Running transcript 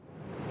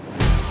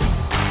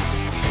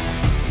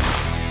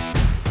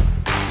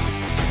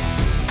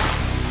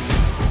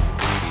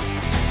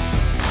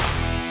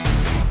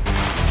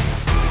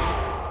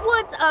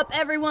up,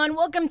 everyone?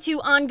 Welcome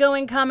to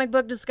Ongoing Comic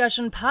Book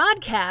Discussion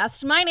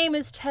Podcast. My name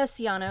is Tess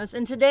Llanos,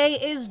 and today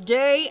is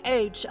day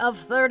 8 of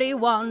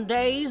 31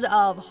 Days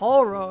of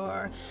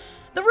Horror.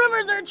 The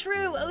rumors are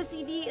true.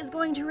 OCD is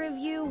going to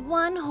review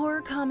one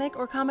horror comic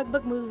or comic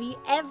book movie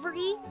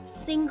every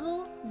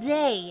single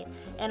day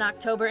in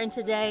October, and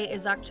today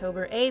is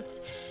October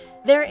 8th.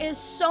 There is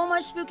so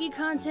much spooky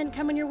content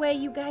coming your way,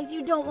 you guys.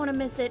 You don't want to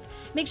miss it.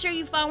 Make sure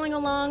you're following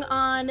along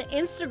on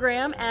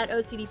Instagram at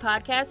OCD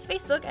Podcast,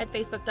 Facebook at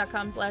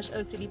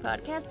facebook.com/OCD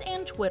Podcast,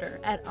 and Twitter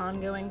at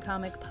Ongoing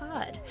Comic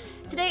Pod.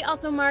 Today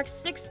also marks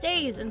 6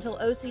 days until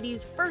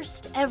OCD's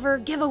first ever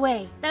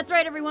giveaway. That's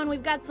right, everyone.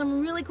 We've got some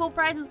really cool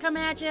prizes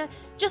coming at you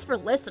just for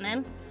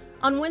listening.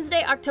 On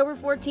Wednesday, October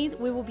 14th,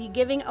 we will be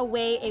giving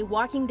away a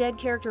Walking Dead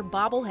character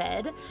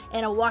bobblehead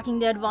and a Walking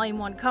Dead Volume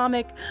 1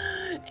 comic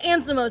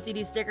and some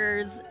OCD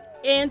stickers.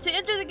 And to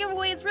enter the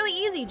giveaway, it's really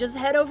easy. Just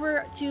head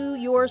over to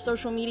your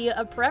social media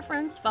of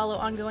preference, follow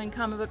Ongoing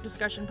Comic Book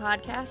Discussion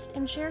Podcast,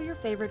 and share your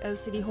favorite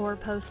OCD horror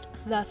post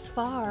thus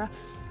far.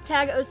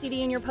 Tag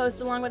OCD in your post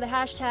along with the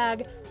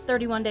hashtag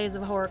 31 Days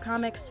of Horror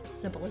Comics.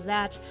 Simple as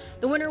that.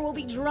 The winner will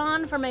be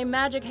drawn from a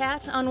magic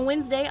hat on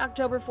Wednesday,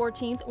 October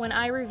 14th, when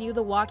I review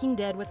The Walking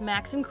Dead with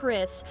Max and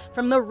Chris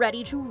from the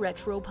Ready to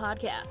Retro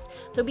podcast.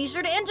 So be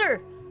sure to enter.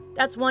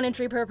 That's one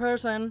entry per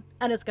person,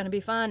 and it's going to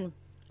be fun.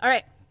 All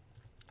right.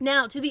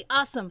 Now to the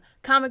awesome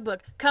comic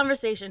book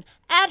conversation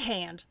at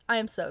hand. I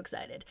am so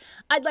excited.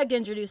 I'd like to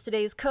introduce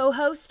today's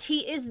co-host. He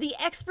is the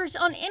expert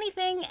on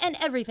anything and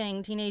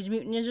everything Teenage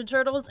Mutant Ninja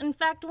Turtles. In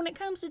fact, when it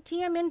comes to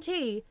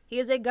TMNT, he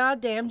is a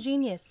goddamn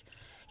genius.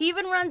 He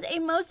even runs a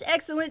most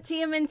excellent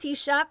TMNT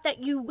shop that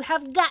you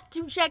have got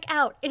to check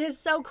out. It is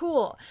so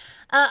cool.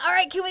 All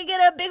right, can we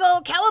get a big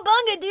old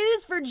cowabunga,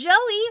 dudes, for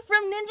Joey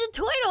from Ninja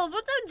Turtles?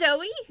 What's up,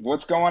 Joey?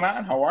 What's going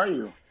on? How are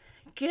you?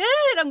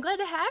 Good. I'm glad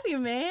to have you,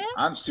 man.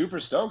 I'm super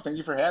stoked. Thank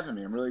you for having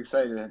me. I'm really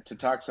excited to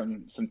talk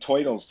some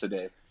Toidles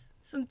today.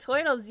 Some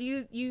Toidles.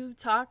 You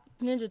talk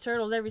Ninja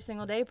Turtles every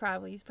single day,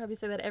 probably. You probably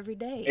say that every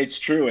day. It's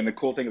true, and the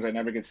cool thing is I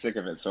never get sick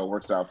of it, so it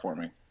works out for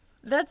me.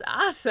 That's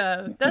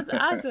awesome. That's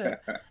awesome.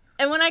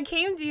 And when I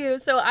came to you,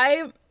 so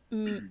I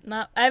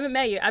haven't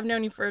met you. I've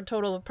known you for a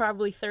total of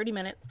probably 30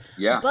 minutes.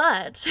 Yeah.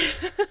 But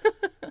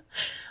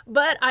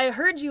I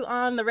heard you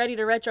on the Ready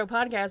to Retro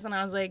podcast, and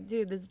I was like,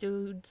 dude, this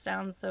dude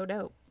sounds so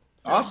dope.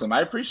 So. Awesome. I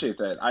appreciate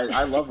that.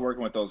 I love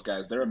working with those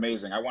guys. They're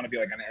amazing. I want to be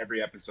like on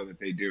every episode that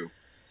they do.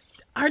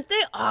 Aren't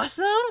they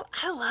awesome?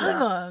 I love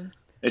them.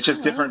 It's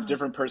just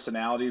different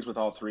personalities with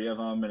all three of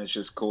them, and it's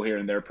just cool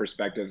hearing their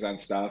perspectives on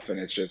stuff. And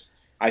it's just,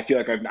 I feel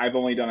like I've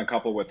only done a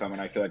couple with them,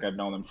 and I feel like I've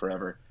known them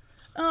forever.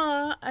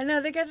 Oh, I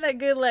know. They got that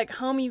good, like,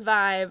 homie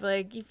vibe.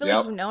 Like, you feel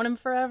like you've known him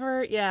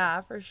forever.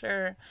 Yeah, for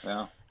sure.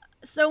 Yeah.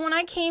 So when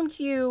I came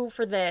to you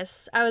for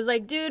this, I was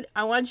like, dude,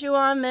 I want you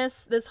on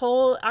this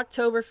whole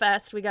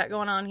Oktoberfest we got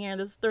going on here,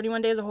 this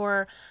 31 Days of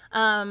Horror.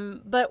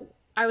 But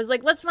I was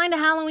like, let's find a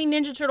Halloween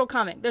Ninja Turtle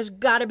comic. There's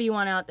got to be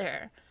one out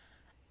there.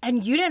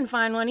 And you didn't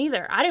find one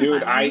either. I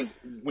didn't find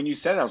one. When you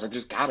said it, I was like,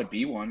 there's got to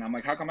be one. I'm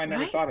like, how come I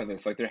never thought of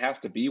this? Like, there has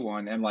to be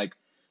one. And, like,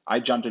 I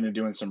jumped into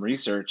doing some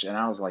research, and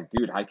I was like,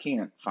 dude, I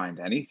can't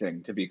find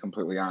anything, to be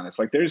completely honest.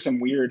 Like, there's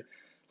some weird...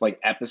 like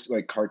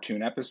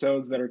cartoon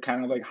episodes that are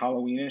kind of like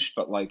Halloweenish,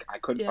 but like I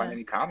couldn't find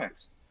any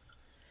comics.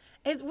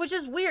 Which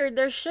is weird.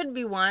 There should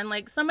be one.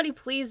 Like, somebody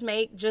please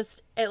make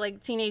just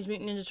like Teenage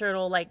Mutant Ninja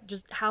Turtle, like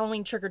just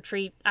Halloween trick or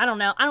treat. I don't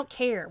know. I don't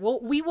care.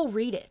 We will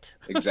read it.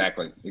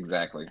 Exactly.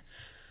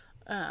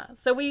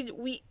 So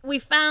we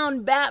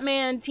found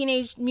Batman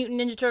Teenage Mutant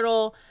Ninja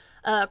Turtle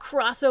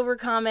crossover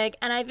comic,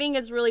 and I think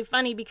it's really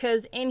funny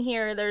because in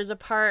here there's a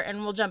part,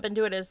 and we'll jump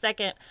into it in a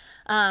second,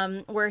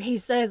 where he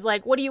says,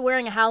 like, what are you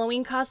wearing, a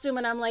Halloween costume?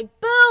 And I'm like,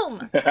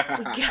 boom.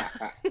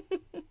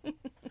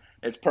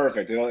 It's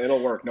perfect.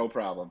 It'll work, no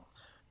problem.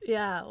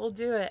 Yeah, we'll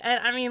do it. And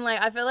I mean, like,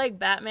 I feel like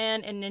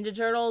Batman and Ninja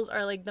Turtles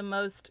are like the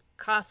most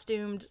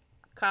costumed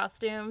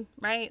costume,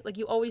 right? Like,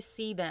 you always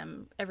see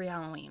them every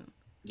Halloween.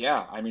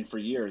 Yeah, I mean, for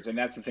years. And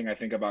that's the thing I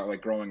think about,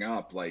 like, growing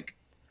up. Like,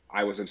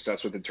 I was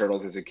obsessed with the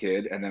Turtles as a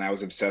kid, and then I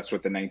was obsessed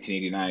with the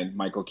 1989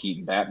 Michael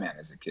Keaton Batman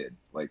as a kid.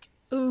 Like,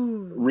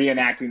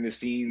 reenacting the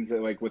scenes,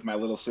 like, with my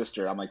little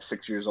sister. I'm, like,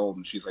 6 years old,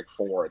 and she's, like,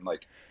 4. And,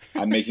 like,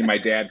 I'm making my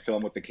dad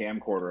film with the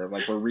camcorder.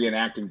 Like, we're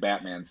reenacting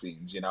Batman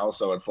scenes, you know?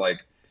 So it's, like,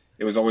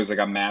 it was always, like,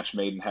 a match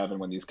made in heaven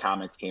when these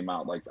comics came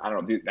out. Like, I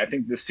don't know. I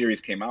think this series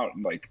came out,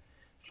 like,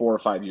 4 or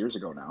 5 years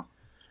ago now.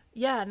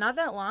 Yeah, not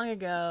that long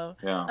ago.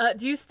 Yeah.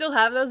 Do you still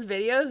have those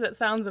videos? That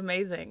sounds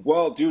amazing.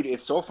 Well, dude,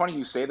 it's so funny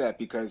you say that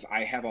because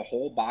I have a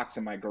whole box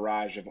in my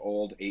garage of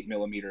old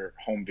 8mm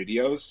home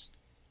videos.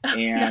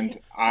 And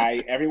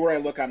nice. Everywhere I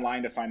look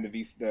online to find the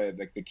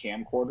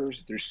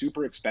camcorders, they're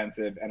super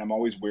expensive, and I'm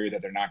always worried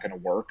that they're not going to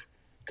work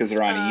because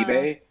they're on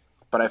eBay.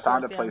 But I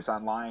found a place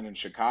online in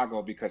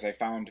Chicago because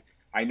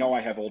I know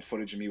I have old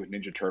footage of me with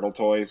Ninja Turtle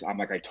toys. I'm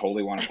like, I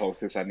totally want to post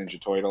this on Ninja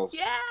Turtles.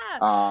 Yeah.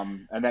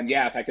 And then,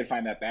 if I could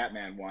find that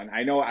Batman one.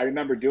 I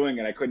remember doing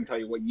it. I couldn't tell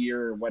you what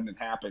year or when it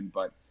happened,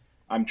 but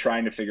I'm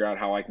trying to figure out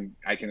how I can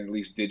at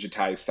least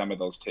digitize some of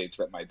those tapes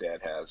that my dad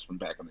has from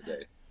back in the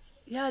day.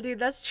 Yeah, dude,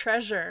 that's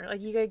treasure.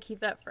 Like you gotta keep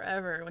that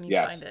forever when you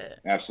find Yes, it.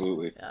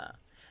 absolutely. Yeah.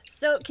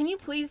 So, can you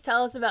please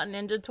tell us about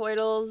Ninja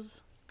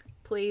Turtles?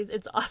 Please,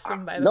 it's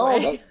awesome, by the No,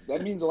 way.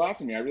 that means a lot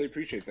to me. I really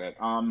appreciate that.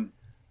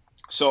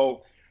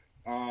 So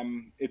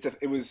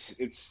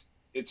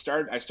it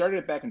started. I started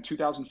it back in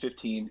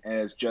 2015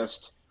 as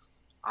just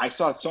I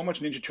saw so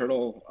much Ninja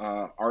Turtle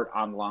art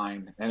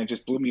online, and it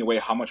just blew me away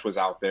how much was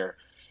out there.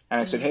 And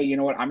I said, Mm, hey, you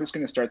know what? I'm just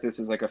going to start this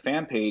as like a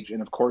fan page,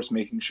 and of course,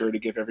 making sure to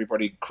give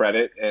everybody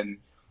credit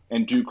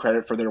and do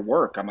credit for their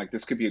work. I'm like,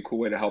 this could be a cool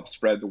way to help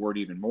spread the word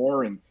even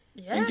more and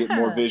get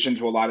more yeah. vision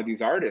to a lot of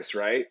these artists,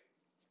 right?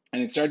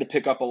 And it started to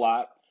pick up a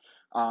lot.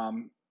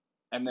 Um,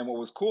 and then what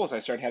was cool is I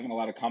started having a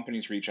lot of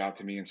companies reach out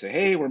to me and say,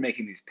 hey, we're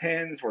making these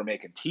pins, we're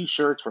making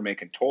T-shirts, we're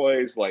making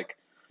toys. Like,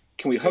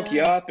 can we hook you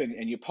Yeah. up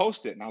and you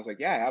post it? And I was like,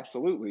 yeah,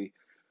 absolutely.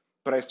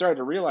 But I started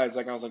to realize,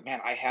 like, I was like,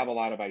 man, I have a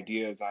lot of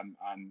ideas on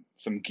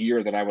some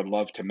gear that I would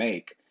love to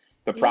make.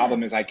 The Yeah.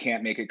 problem is I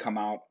can't make it come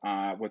out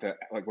with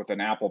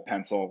an Apple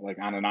Pencil like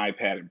on an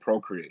iPad and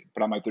Procreate.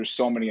 But I'm like, there's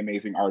so many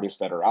amazing artists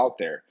that are out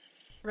there.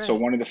 So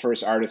Right. one of the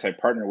first artists I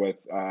partner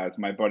with is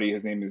my buddy.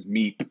 His name is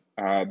Meep,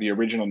 the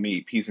original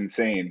Meep. He's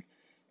insane,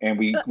 and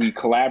we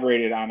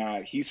collaborated on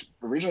a. He's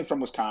originally from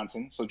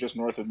Wisconsin, so just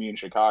north of me in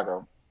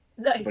Chicago,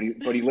 but Nice.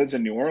 he lives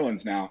in New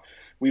Orleans now.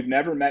 We've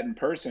never met in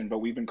person, but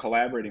we've been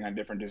collaborating on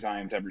different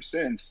designs ever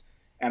since.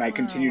 And I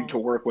continued Wow. to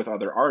work with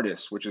other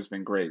artists, which has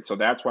been great. So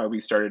that's why we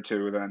started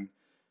to then.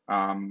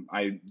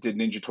 I did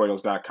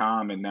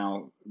NinjaTurtles.com and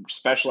now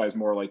specialize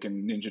more like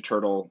in Ninja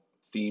Turtle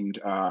themed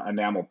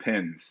enamel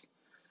pins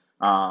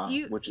Do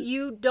you which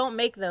you don't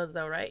make those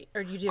though, right?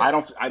 Or you I do?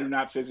 don't I do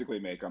not physically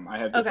make them. I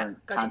have Okay,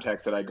 different gotcha.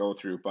 contacts that I go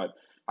through, but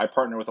I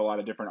partner with a lot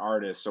of different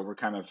artists, so we're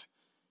kind of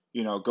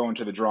going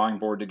to the drawing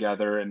board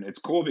together, and it's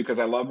cool because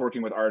I love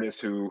working with artists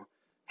who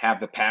have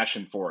the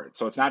passion for it.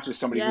 So it's not just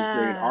somebody who's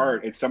great at Yeah.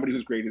 art; it's somebody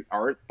who's great at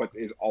art but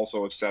is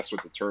also obsessed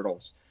with the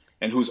turtles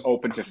and who's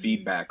open to Dude.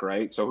 feedback,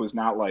 right? So who's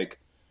not like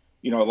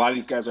a lot of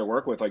these guys I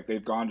work with, like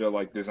they've gone to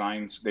like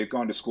designs, they've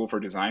gone to school for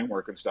design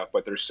work and stuff,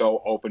 but they're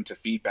so open to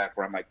feedback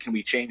where I'm like, can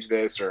we change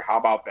this or how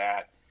about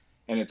that?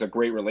 And it's a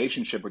great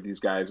relationship with these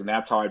guys, and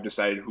that's how I've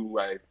decided who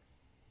I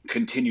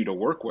continue to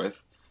work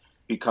with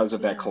because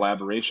of that Yeah.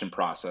 collaboration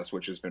process,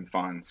 which has been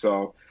fun.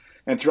 So,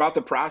 and throughout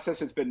the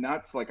process, it's been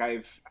nuts. Like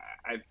I've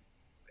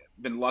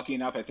been lucky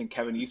enough. I think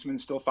Kevin Eastman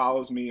still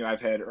follows me. I've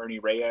had Ernie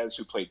Reyes,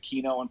 who played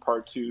Kino in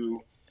part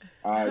two.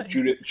 Nice.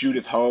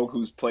 Judith Hogue,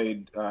 who's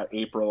played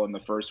April in the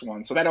first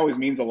one. So that always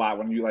means a lot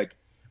when you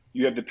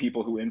have the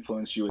people who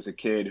influenced you as a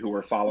kid who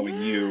are following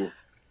Yeah. you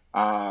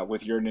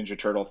with your Ninja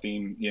Turtle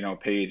theme,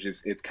 page.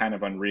 It's kind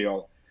of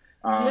unreal.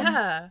 Um,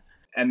 Yeah.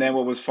 and then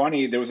what was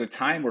funny, there was a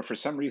time where for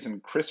some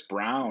reason Chris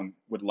Brown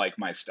would like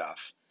my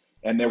stuff,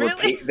 and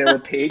Really? there were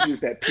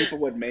pages that people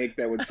would make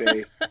that would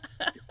say,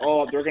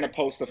 "Oh, they're going to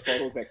post the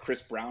photos that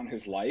Chris Brown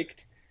has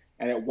liked."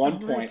 And at Oh one my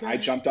point, I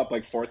gosh. jumped up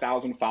like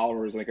 4,000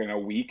 followers like in a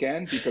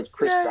weekend because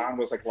Chris Yeah. Brown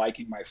was like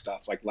liking my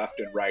stuff like left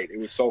and right. It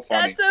was so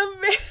funny. That's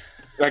amazing.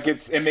 Like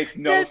it makes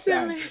no That's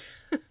amazing. sense.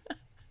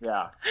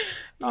 Yeah.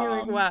 You're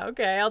like, Um, wow,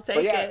 okay, I'll but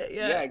take yeah, it.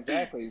 yeah, Yeah.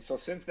 exactly. So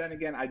since then,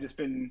 again, I've just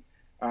been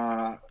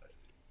uh,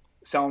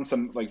 selling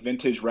some like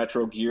vintage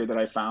retro gear that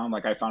I found.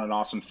 Like I found an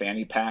awesome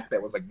fanny pack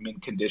that was like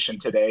mint condition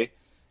today,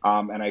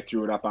 and I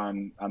threw it up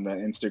on the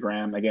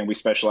Instagram. Again, we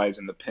specialize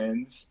in the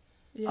pins.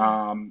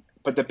 Yeah.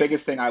 But the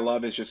biggest thing I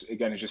love is just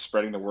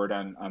spreading the word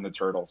on the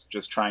turtles.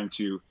 Just trying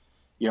to,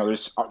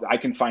 there's I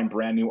can find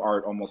brand new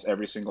art almost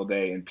every single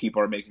day, and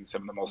people are making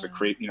some of the most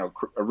Wow.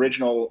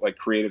 original like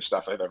creative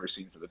stuff I've ever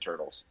seen for the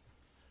turtles.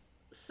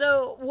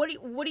 So, what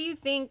do you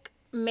think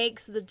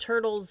makes the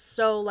turtles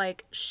so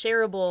like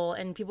shareable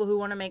and people who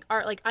want to make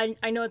art like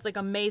I know it's like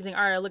amazing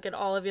art. I look at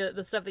all of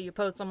the stuff that you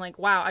post. I'm like,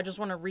 wow, I just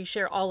want to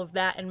reshare all of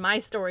that in my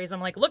stories.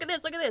 I'm like, look at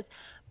this, look at this.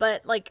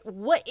 But like,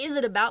 what is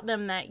it about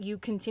them that you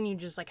continue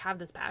to just like have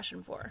this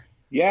passion for?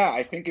 Yeah,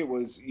 I think it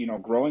was,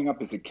 growing up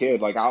as a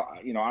kid, like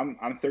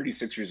I'm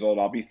 36 years old.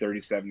 I'll be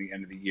 37 at the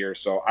end of the year.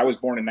 So I was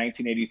born in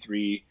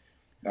 1983.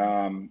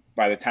 Nice.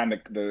 By the time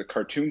the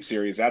cartoon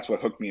series, that's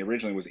what hooked me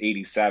originally was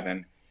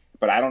 87.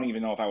 But I don't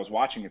even know if I was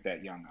watching it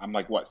that young. I'm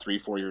like, what, 3,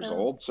 4 years Oh,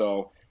 old?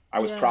 So I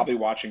was yeah. probably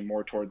watching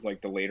more towards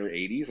like the later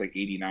 80s, like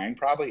 89,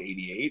 probably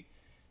 88.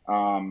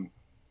 Um,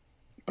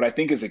 but I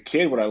think as a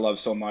kid, what I loved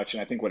so much,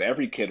 and I think what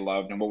every kid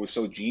loved, and what was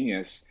so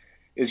genius,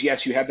 is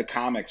yes, you had the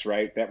comics,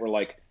 right? That were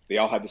like they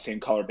all had the same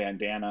color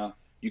bandana.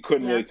 You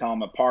couldn't really Yeah. tell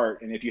them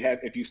apart. And if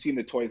you've seen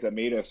the Toys That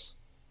Made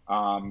Us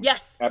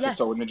Yes.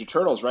 episode with Yes. Ninja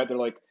Turtles, right? They're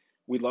like,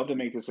 we'd love to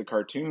make this a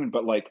cartoon,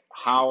 but like,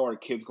 how are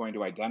kids going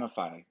to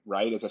identify,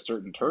 right, as a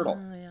certain turtle?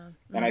 Oh yeah.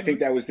 And I think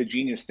Mhm. that was the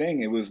genius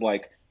thing. It was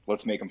like,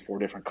 let's make them 4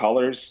 different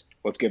colors.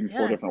 Let's give them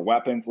four Yeah. different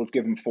weapons. Let's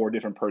give them 4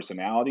 different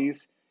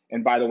personalities.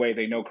 And by the way,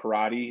 they know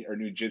karate or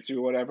jujitsu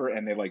or whatever,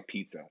 and they like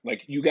pizza.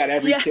 Like you got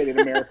every Yeah. kid in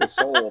America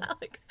sold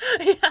Like,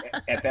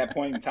 yeah. at that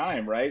point in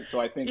time, right? So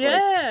I think like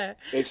Yeah.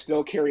 it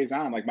still carries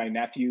on. Like my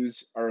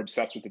nephews are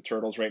obsessed with the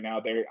turtles right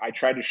now. I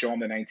tried to show them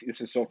the 19. This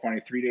is so funny.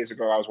 3 days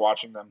ago, I was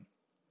watching them,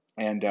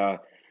 and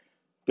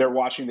they're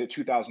watching the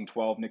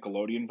 2012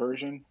 Nickelodeon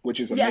version, which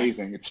is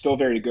amazing. Yes. It's still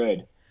very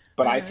good.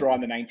 But I throw on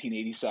the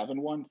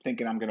 1987 one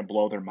thinking I'm going to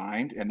blow their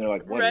mind. And they're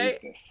like, what is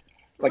this?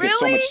 Like,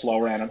 really?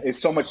 It's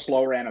so much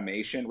slower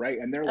animation, right?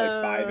 And they're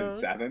like 5 and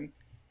 7.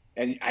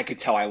 And I could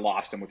tell I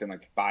lost them within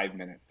like 5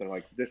 minutes. They're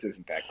like, this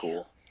isn't that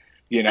cool.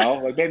 You know,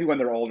 like maybe when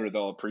they're older,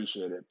 they'll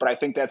appreciate it. But I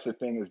think that's the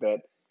thing, is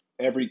that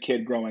every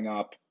kid growing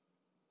up,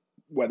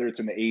 whether it's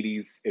in the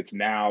 80s, it's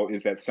now,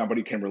 is that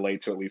somebody can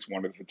relate to at least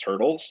one of the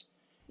turtles.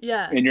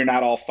 Yeah. And you're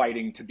not all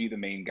fighting to be the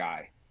main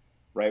guy,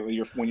 right? When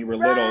you were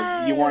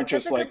little, you weren't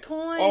just like,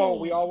 oh,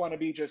 we all want to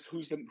be just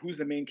who's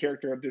the main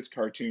character of this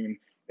cartoon.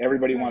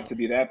 Everybody wants to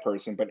be that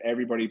person, but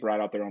everybody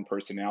brought out their own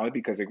personality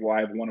because, like, well,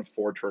 I have one of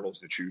 4 turtles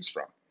to choose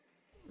from.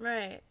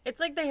 Right.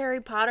 It's like the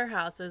Harry Potter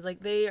houses. Like,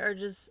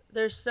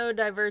 they're so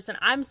diverse, and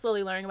I'm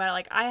slowly learning about it.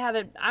 Like,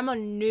 I'm a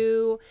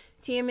new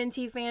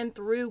TMNT fan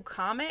through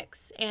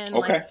comics and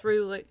like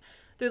through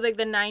the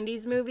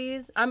 90s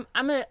movies. I'm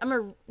a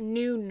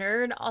new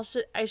nerd,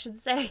 I should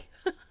say.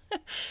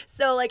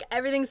 So like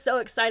everything's so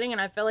exciting, and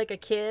I feel like a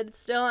kid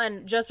still.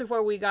 And just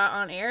before we got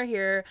on air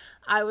here,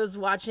 I was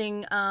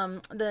watching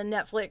the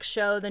Netflix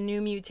show The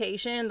New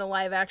Mutation, the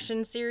live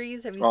action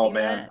series. Have you seen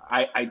that?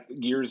 I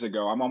years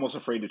ago. I'm almost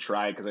afraid to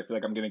try because I feel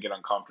like I'm gonna get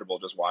uncomfortable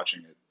just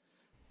watching it.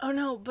 Oh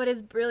no, but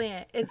it's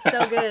brilliant. It's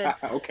so good.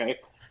 Okay.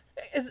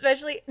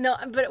 Especially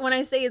but when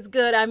I say it's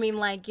good, I mean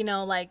like, you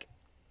know, like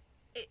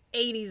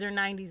 80s or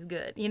 90s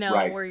good, you know,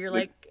 right. Where you're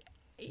like,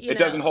 it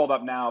doesn't hold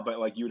up now, but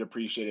like you'd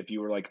appreciate if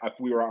you were like, if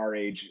we were our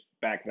age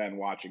back then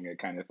watching it,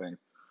 kind of thing.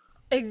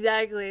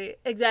 Exactly.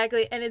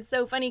 And it's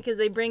so funny because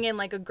they bring in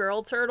like a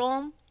girl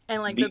turtle,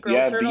 and like the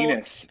girl turtle,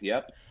 Venus.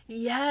 Yep.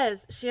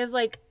 Yes, she has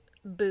like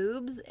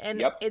boobs,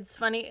 and it's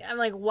funny. I'm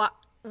like, what?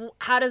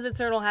 How does a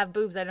turtle have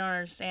boobs? I don't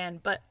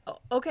understand. But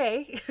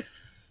okay.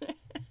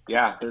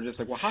 Yeah, they're just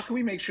like, well, how can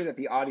we make sure that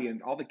the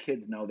audience, all the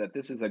kids, know that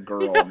this is a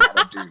girl, not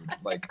a dude?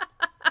 Like.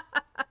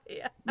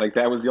 Yeah. Like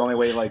that was the only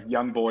way like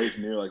young boys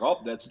knew, like,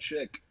 oh, that's a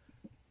chick.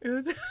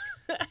 And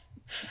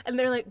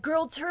they're like,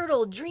 girl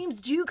turtle, dreams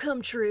do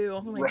come true.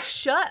 I'm like,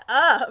 shut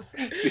up.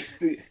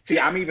 See,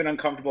 I'm even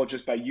uncomfortable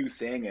just by you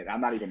saying it.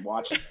 I'm not even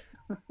watching.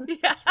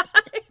 Yeah.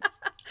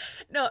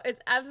 No, it's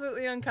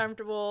absolutely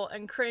uncomfortable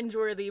and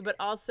cringeworthy, but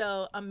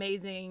also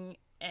amazing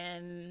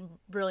and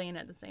brilliant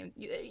at the same,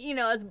 you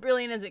know, as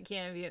brilliant as it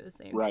can be at the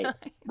same time.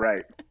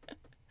 Right.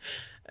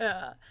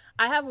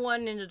 I have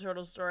one Ninja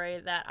Turtle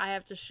story that I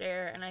have to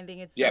share, and I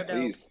think it's so dope.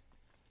 Please.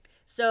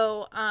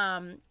 So,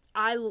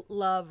 I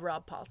love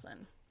Rob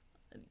Paulsen.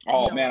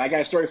 Oh, man, I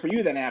got a story for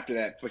you then after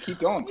that, but keep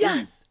going, please.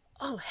 Yes.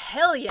 Oh,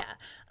 hell yeah.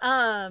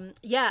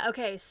 Yeah,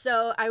 okay,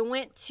 so I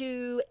went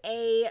to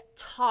a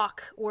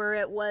talk where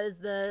it was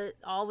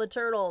all the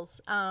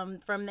turtles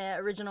from the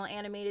original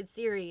animated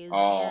series. Oh,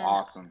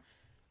 awesome.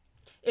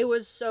 It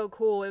was so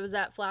cool. It was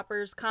at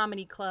Flappers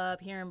Comedy Club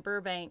here in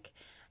Burbank.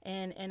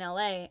 In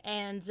LA,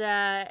 and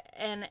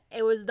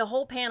it was the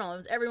whole panel. It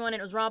was everyone. And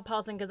it was Rob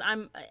Paulsen, because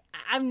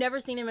I've never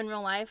seen him in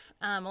real life.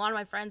 A lot of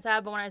my friends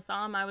have, but when I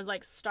saw him, I was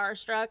like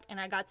starstruck, and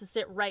I got to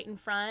sit right in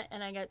front,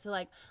 and I got to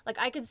like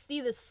I could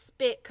see the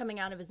spit coming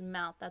out of his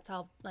mouth. That's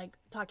how, like,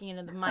 talking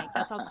into the mic.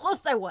 That's how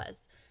close I was.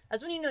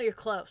 That's when you know you're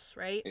close,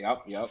 right?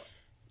 Yep.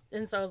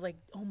 And so I was like,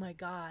 oh my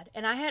God.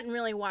 And I hadn't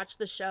really watched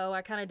the show.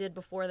 I kind of did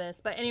before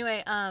this, but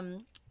anyway,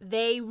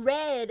 they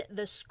read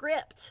the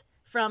script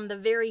from the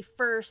very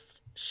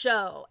first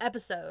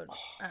episode.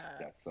 Oh,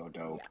 that's so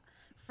dope.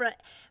 Yeah.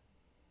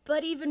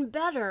 But even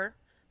better,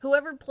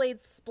 whoever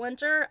played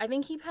Splinter, I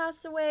think he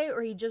passed away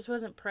or he just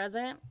wasn't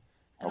present.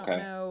 I don't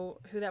know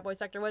who that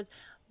voice actor was.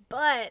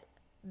 But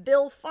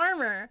Bill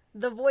Farmer,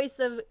 the voice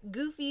of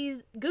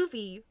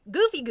Goofy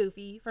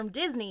from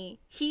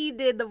Disney, he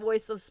did the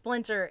voice of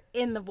Splinter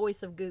in the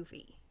voice of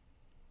Goofy.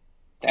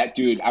 That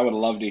dude, I would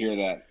love to hear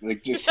that.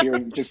 Like just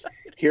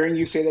hearing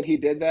you say that he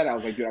did that, I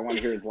was like, dude, I want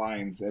to hear his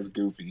lines as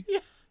Goofy. Yeah.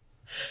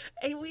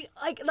 And we,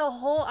 like, the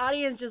whole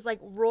audience just like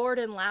roared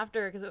in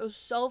laughter because it was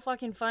so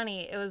fucking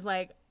funny. It was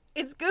like,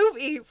 it's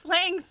Goofy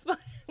playing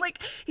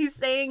like he's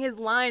saying his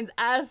lines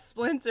as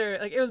Splinter.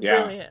 Like, it was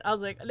brilliant. I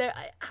was like,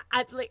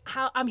 I like,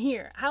 how I'm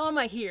here. How am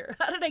I here?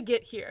 How did I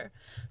get here?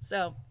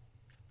 So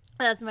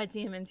that's my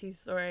TMNT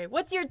story.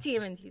 What's your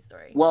TMNT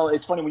story? Well,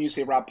 it's funny when you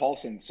say Rob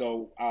Paulsen.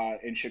 So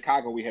in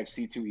Chicago, we have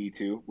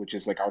C2E2, which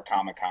is like our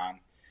Comic-Con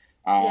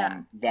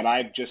that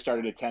I've just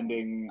started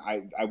attending.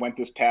 I went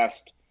this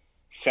past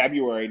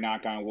February,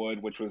 knock on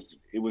wood,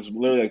 it was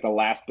literally like the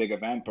last big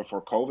event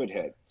before COVID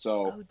hit.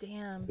 So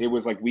it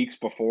was like weeks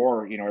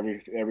before, you know,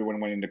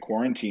 everyone went into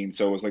quarantine.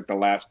 So it was like the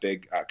last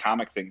big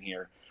comic thing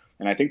here.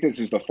 And I think this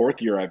is the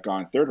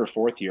third or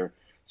fourth year.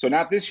 So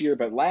not this year,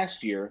 but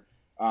last year.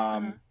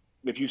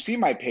 If you see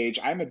my page,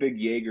 I'm a big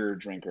Jaeger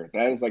drinker.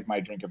 That is like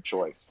my drink of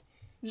choice.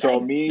 Nice. So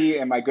me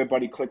and my good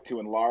buddy Click to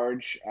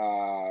Enlarge,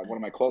 one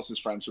of my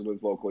closest friends who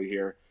lives locally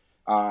here,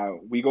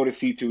 we go to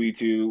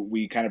C2E2.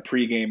 We kind of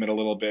pregame it a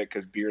little bit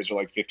because beers are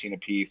like 15 a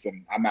piece,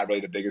 and I'm not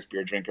really the biggest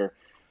beer drinker.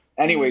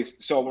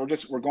 Anyways, so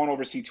we're going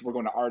over C2. We're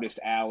going to Artist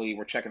Alley.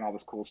 We're checking all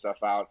this cool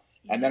stuff out.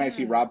 And then I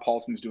see Rob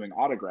Paulsen's doing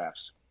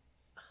autographs.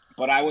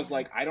 But I was man.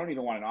 like, I don't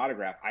even want an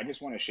autograph. I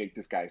just want to shake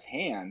this guy's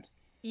hand.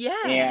 Yeah.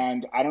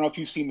 And I don't know if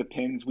you've seen the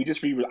pins. We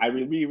just I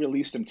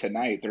re-released them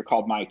tonight. They're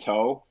called My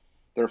Toe.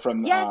 They're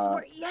from Yes,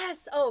 we're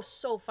yes. Oh,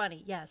 so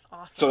funny. Yes, so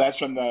awesome. that's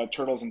from the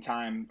Turtles in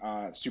Time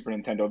Super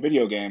Nintendo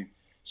video game.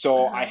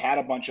 So I Uh-huh.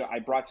 had I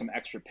brought some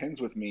extra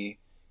pins with me,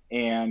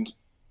 and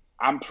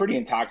I'm pretty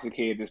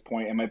intoxicated at this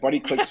point. And my buddy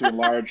Click to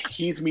Enlarge,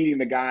 he's meeting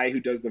the guy who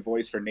does the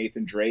voice for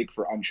Nathan Drake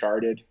for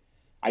Uncharted.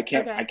 I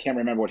Okay. can't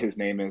remember what his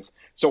name is.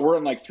 So we're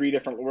in like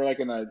we're like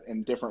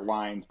in different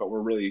lines, but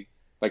we're really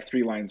like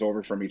three lines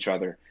over from each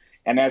other.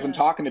 And as I'm Yeah.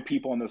 talking to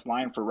people in this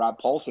line for Rob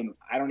Paulson,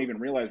 I don't even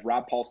realize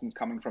Rob Paulson's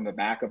coming from the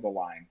back of the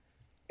line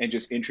and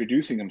just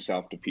introducing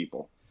himself to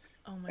people.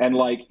 Oh my And god.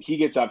 like he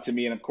gets up to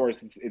me, and of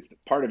course it's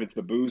part of it's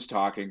the booze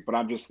talking, but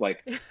I'm just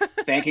like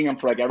thanking him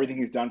for like everything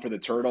he's done for the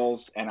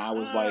Turtles. And I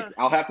was like, uh,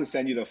 I'll have to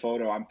send you the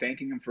photo. I'm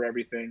thanking him for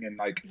everything, and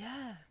like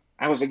yeah.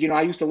 I was like,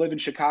 I used to live in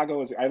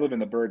Chicago. I live in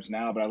the burbs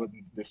now, but I lived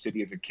in the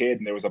city as a kid,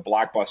 and there was a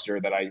Blockbuster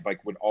that I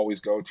like would always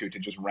go to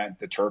just rent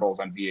the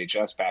Turtles on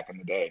VHS back in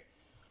the day.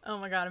 Oh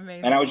my god, And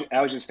amazing.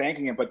 I was just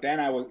thanking him, but then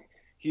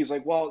he's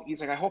like,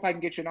 I hope I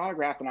can get you an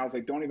autograph, and I was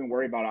like, don't even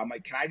worry about it. I'm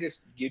like, can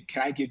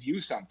I give you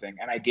something?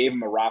 And I gave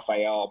him a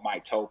Raphael My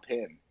Toe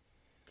pin.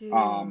 Dude.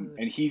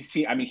 And he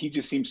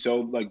just seems so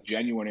like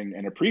genuine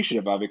and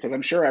appreciative of it, because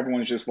I'm sure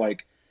everyone's just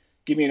like,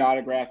 give me an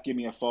autograph, give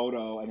me a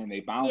photo, and then they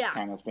bounce Yeah.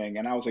 kind of thing.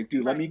 And I was like,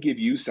 dude, let me Right. give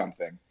you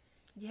something.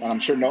 And I'm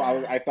sure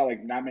Yeah. I felt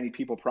like not many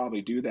people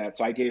probably do that.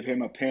 So I gave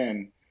him a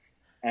pin,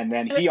 and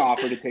then he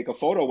offered to take a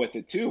photo with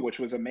it too, which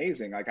was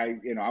amazing. Like I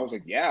was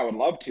like, yeah, I would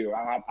love to.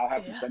 I'll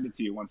have to Yeah. send it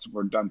to you once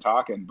we're done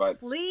talking. But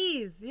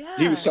Please. he was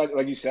Yeah. such,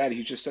 like you said,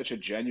 he's just such a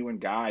genuine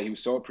guy. He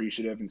was so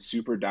appreciative and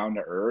super down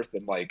to earth,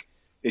 and like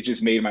it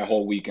just made my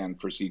whole weekend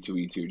for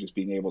C2E2 just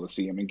being able to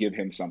see him and give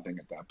him something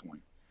at that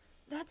point.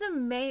 That's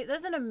amazing.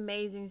 That's an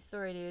amazing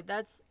story, dude.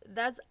 That's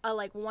a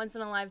like once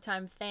in a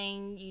lifetime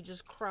thing. You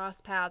just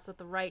cross paths at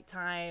the right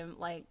time.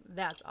 Like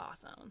that's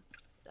awesome.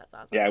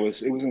 That's Yeah,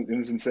 awesome. it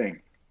was insane.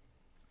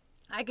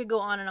 I could go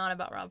on and on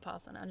about Rob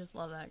Paulson. I just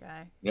love that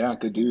guy. Yeah,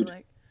 good He's dude.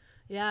 like,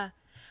 yeah.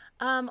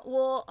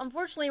 Well,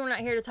 unfortunately, we're not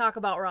here to talk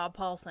about Rob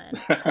Paulson.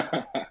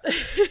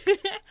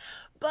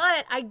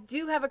 But I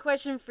do have a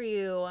question for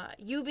you.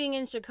 You being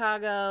in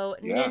Chicago,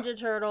 Yeah, Ninja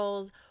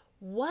Turtles,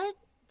 what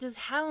does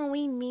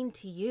Halloween mean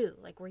to you?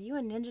 Like, were you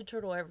a Ninja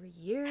Turtle every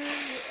year?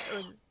 Or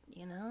was,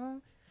 you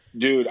know?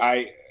 dude.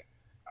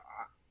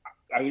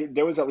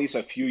 There was at least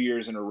a few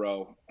years in a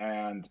row,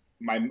 and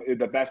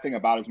the best thing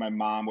about it is my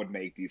mom would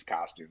make these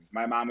costumes.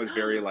 My mom was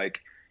very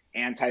like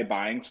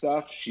anti-buying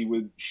stuff. She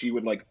would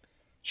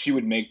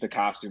make the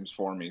costumes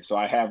for me. So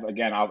I have,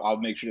 again, I'll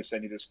make sure to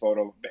send you this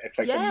photo. It's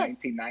like from Yes.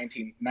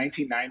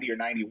 1990 or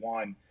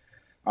 91,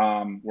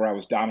 where I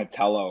was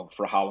Donatello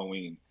for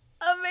Halloween.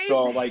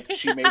 So Amazing. like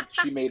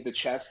she made the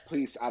chest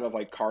piece out of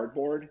like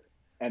cardboard,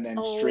 and then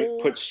Oh,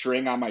 put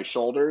string on my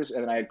shoulders,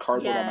 and then I had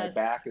cardboard on my yes.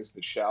 back as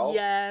the shell.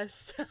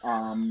 Yes.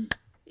 Um,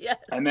 Yes.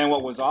 and then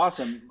what was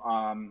awesome,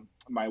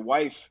 my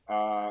wife,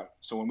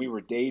 so when we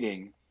were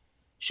dating,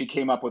 she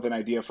came up with an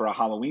idea for a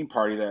Halloween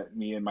party that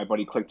me and my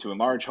buddy Click to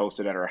Enlarge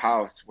hosted at our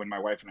house when my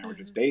wife and I were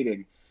just Mhm.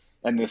 dating.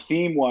 And the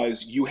theme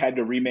was you had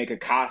to remake a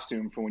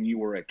costume for when you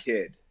were a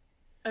kid.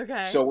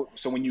 Okay. So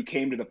when you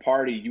came to the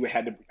party, you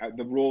had to,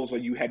 the rules were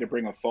you had to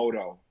bring a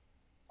photo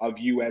of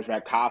you as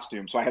that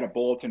costume. So I had a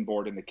bulletin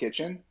board in the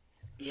kitchen.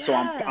 So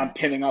I'm Yeah.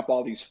 pinning up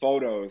all these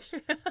photos.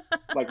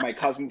 Like my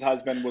cousin's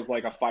husband was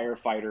like a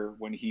firefighter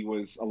when he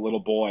was a little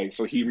boy,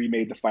 so he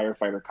remade the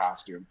firefighter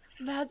costume.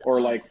 That's Or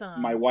like my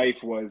awesome.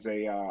 wife was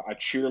a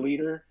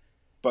cheerleader,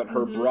 but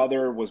her Mhm.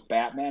 brother was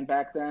Batman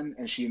back then,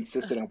 and she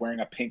insisted on wearing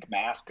a pink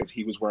mask because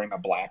he was wearing a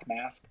black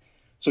mask.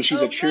 So she's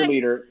a Oh, nice.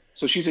 cheerleader.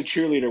 So she's a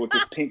cheerleader with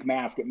this pink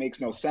mask. It makes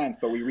no sense,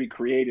 but we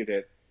recreated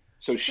it.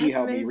 So That's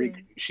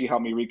amazing. she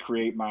helped me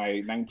recreate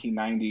my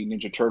 1990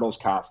 Ninja Turtles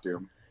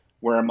costume,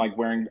 where I'm like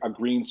wearing a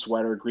green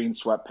sweater, green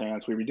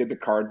sweatpants. We redid the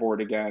cardboard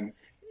again,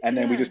 and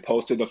then we Yeah. just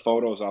posted the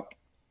photos up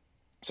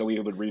so we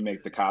would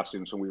remake the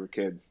costumes when we were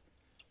kids.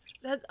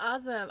 That's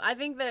awesome. I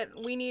think that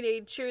we need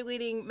a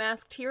cheerleading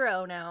masked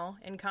hero now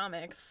in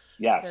comics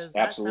Yes, because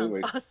that sounds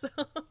absolutely.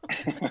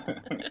 awesome.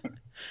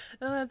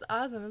 Oh, that's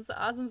awesome. That's an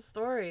awesome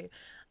story.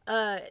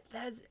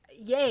 That's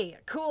yay,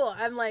 cool.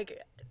 I'm like,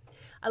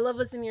 I love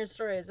listening to your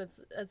stories.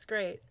 That's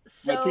great. I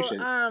So,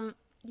 appreciate it.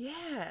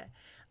 yeah.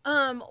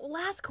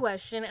 Last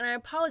question, and I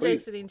apologize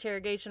for Please. the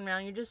interrogation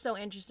round. You're just so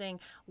interesting.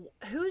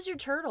 Who's your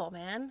turtle,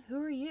 man?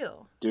 Who are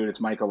you? Dude,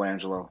 it's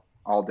Michelangelo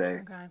all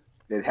day. Okay.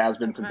 It has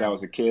been since I Okay.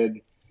 was a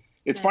kid.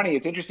 It's funny, Yes.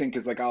 it's interesting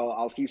because like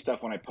I'll see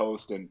stuff when I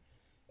post, and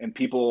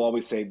people will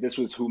always say this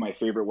was who my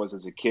favorite was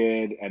as a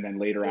kid, and then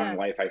later on in Yeah.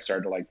 life I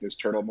started to like this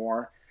turtle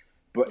more.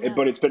 Yeah.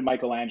 But it's been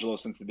Michelangelo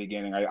since the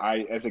beginning.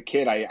 I as a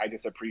kid I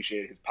just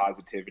appreciated his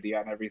positivity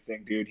on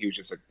everything, dude. He was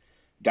just a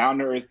down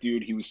to earth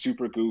dude. He was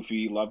super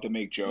goofy, loved to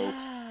make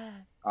jokes. Yeah.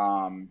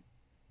 Um,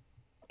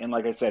 and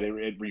like I said,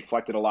 it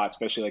reflected a lot,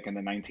 especially like in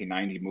the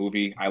 1990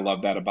 movie. I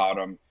love that about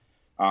him.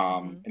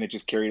 Mm-hmm. And it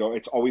just carried over.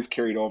 It's always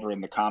carried over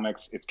in the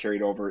comics. It's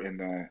carried over in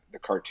the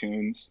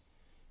cartoons.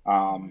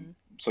 Mm-hmm.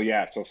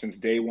 So since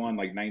day one,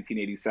 like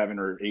 1987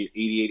 or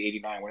 88,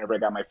 89, whenever I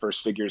got my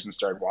first figures and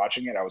started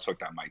watching it, I was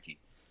hooked on Mikey.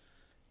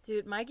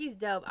 Dude, Mikey's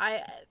dope.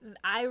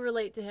 I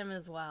relate to him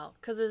as well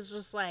because it's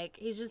just like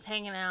he's just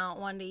hanging out,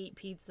 wanting to eat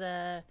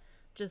pizza,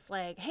 just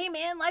like, hey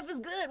man, life is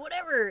good,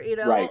 whatever, you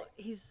know. Right.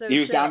 He's so He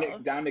was chill.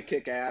 down to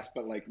kick ass,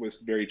 but like was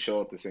very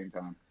chill at the same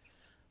time.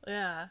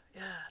 Yeah,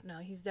 no,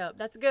 he's dope.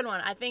 That's a good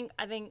one. I think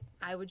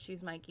I would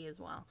choose Mikey as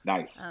well.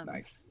 Nice.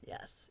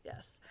 Yes.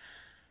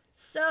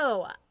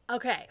 So,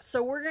 okay,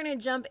 so we're gonna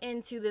jump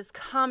into this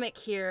comic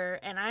here,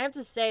 and I have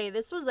to say,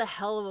 this was a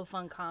hell of a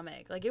fun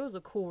comic. Like, it was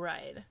a cool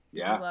ride.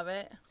 Did you love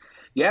it?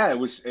 Yeah, it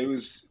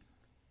was.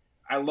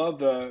 I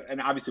love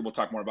and obviously we'll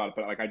talk more about it,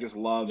 but like I just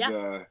love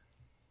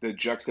the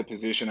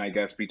juxtaposition, I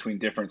guess, between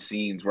different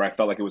scenes where I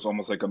felt like it was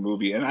almost like a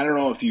movie. And I don't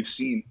know if you've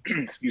seen,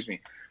 excuse me,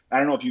 I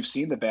don't know if you've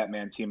seen the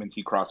Batman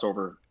TMNT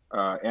crossover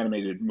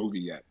animated movie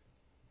yet.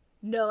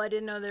 No, I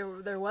didn't know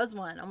there was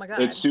one. Oh my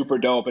god, it's super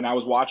dope. And I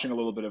was watching a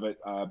little bit of it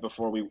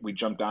before we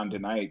jumped on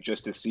tonight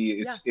just to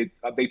see.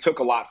 They took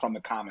a lot from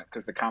the comic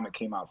because the comic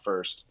came out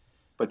first,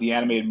 but the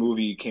animated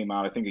movie came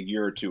out I think a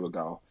year or two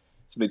ago.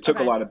 So they took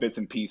a lot of bits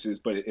and pieces,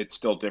 but it's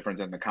still different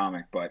than the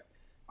comic. But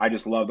I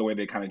just love the way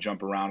they kind of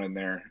jump around in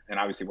there. And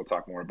obviously we'll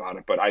talk more about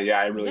it. But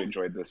I really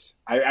enjoyed this.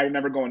 I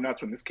remember going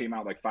nuts when this came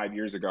out like 5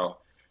 years ago.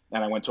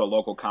 And I went to a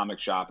local comic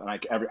shop,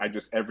 and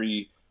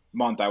every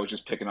month I was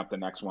just picking up the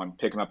next one.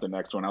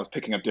 I was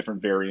picking up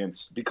different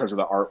variants because of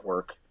the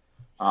artwork.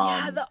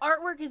 Yeah, the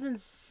artwork is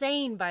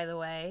insane, by the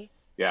way.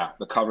 Yeah,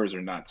 the covers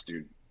are nuts,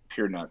 dude.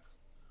 Pure nuts.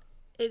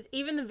 Is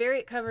even the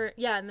variant cover,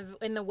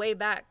 in the way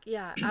back,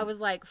 I was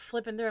like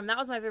flipping through them. That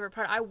was my favorite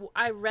part.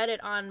 I read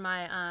it on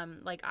my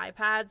like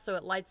iPad, so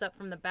it lights up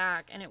from the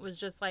back, and it was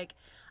just like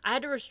I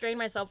had to restrain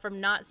myself from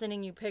not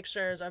sending you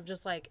pictures of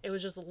just like it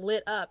was just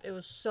lit up. It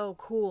was so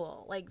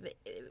cool. Like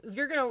if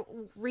you're gonna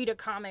read a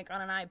comic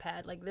on an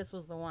iPad, like this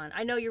was the one.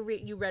 I know you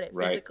read it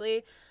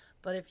physically,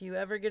 but if you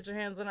ever get your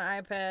hands on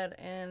an iPad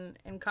and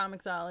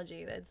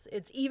Comixology,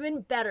 it's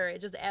even better.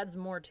 It just adds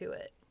more to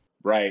it.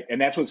 Right,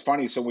 and that's what's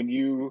funny. So when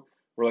you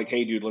were like,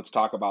 hey, dude, let's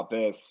talk about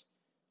this,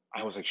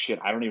 I was like, shit,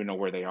 I don't even know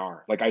where they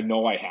are. Like, I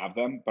know I have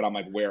them, but I'm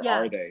like, where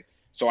are they?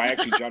 So I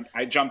actually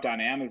jumped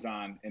on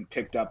Amazon and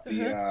picked up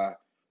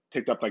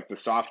like the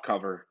soft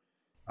cover.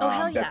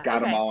 That's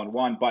got them all in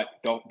one. But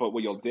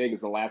what you'll dig is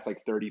the last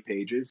like 30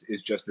 pages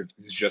is just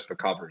the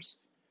covers.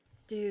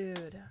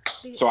 Dude.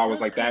 So I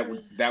was like,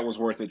 covers... that was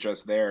worth it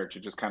just there to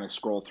just kind of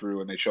scroll through,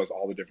 and it shows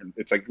all the different.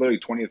 It's like literally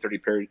 20 or 30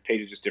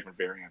 pages, just different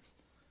variants.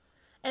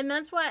 And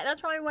that's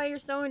probably why you're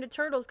so into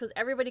Turtles, because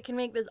everybody can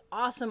make this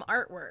awesome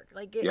artwork.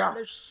 Like,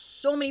 there's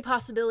so many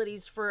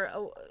possibilities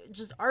for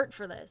just art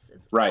for this.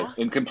 It's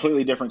awesome. And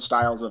completely different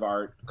styles of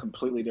art,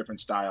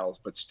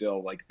 but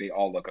still, like, they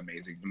all look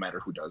amazing, no matter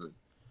who does it.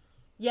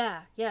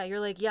 Yeah, you're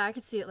like, I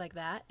could see it like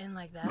that, and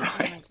like that,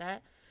 and like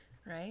that,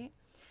 right?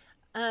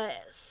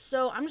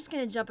 So I'm just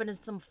going to jump into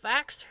some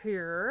facts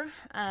here,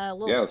 a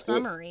little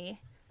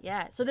summary.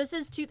 Yeah, so this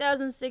is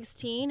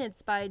 2016.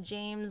 It's by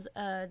James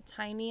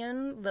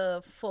Tynion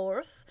the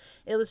Fourth,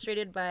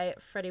 illustrated by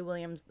Freddie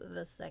Williams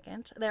the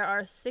Second. There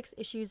are 6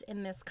 issues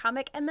in this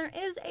comic, and there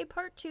is a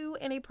part 2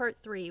 and a part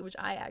 3, which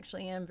I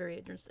actually am very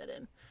interested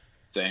in.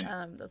 Same.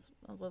 That's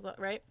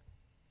right.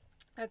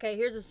 Okay,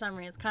 here's a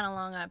summary. It's kind of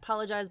long. I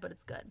apologize, but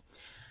it's good.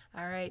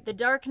 All right. The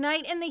Dark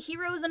Knight and the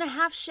Heroes in a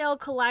Half Shell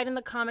collide in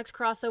the comics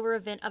crossover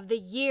event of the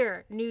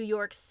year, New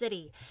York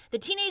City. The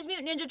Teenage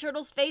Mutant Ninja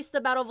Turtles face the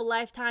battle of a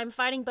lifetime,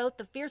 fighting both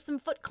the fearsome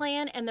Foot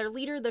Clan and their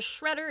leader, the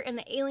Shredder, and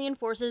the alien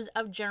forces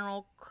of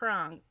General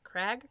Krang.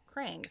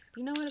 Krang. Do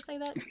you know how to say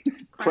that?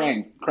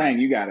 Krang,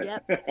 you got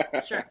it.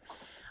 Yep, sure.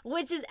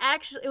 Which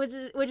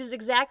is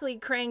exactly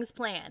Krang's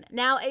plan.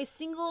 Now, a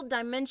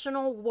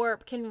single-dimensional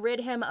warp can rid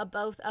him of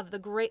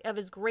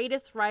his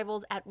greatest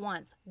rivals at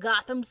once,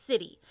 Gotham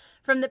City.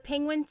 From the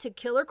Penguin to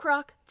Killer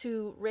Croc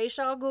to Ra's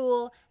al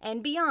Ghul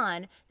and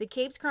beyond, the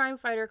Caped crime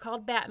fighter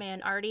called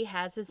Batman already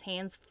has his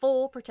hands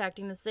full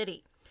protecting the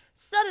city.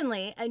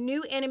 Suddenly, a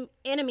new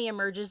enemy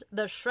emerges,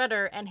 the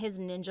Shredder and his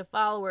ninja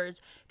followers,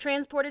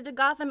 transported to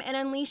Gotham and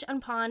unleashed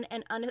upon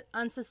an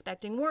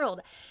unsuspecting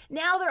world.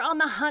 Now they're on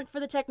the hunt for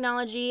the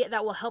technology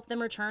that will help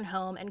them return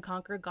home and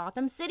conquer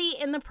Gotham City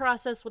in the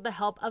process with the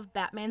help of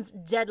Batman's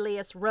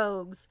deadliest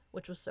rogues,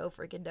 which was so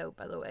freaking dope,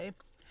 by the way.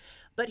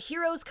 But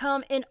heroes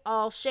come in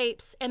all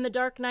shapes, and the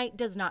Dark Knight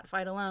does not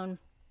fight alone.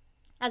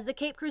 As the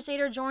Caped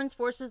Crusader joins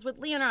forces with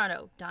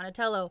Leonardo,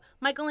 Donatello,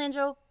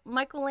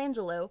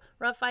 Michelangelo,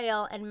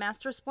 Raphael, and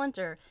Master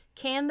Splinter,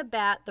 can the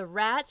Bat, the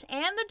Rat,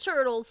 and the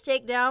Turtles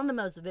take down the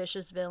most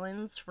vicious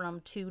villains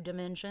from 2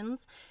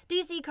 dimensions?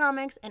 DC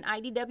Comics and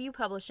IDW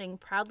Publishing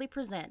proudly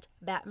present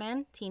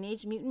Batman,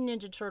 Teenage Mutant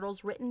Ninja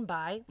Turtles, written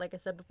by, like I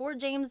said before,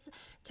 James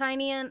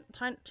Tynion,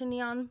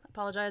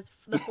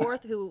 the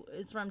Fourth, who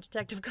is from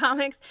Detective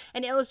Comics,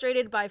 and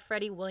illustrated by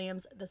Freddie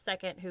Williams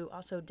II, who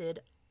also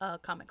did a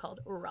comic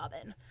called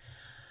Robin.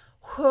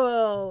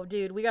 Whoa,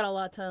 dude, we got a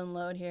lot to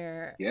unload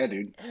here. Yeah,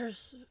 dude.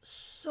 There's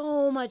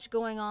so much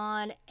going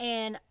on,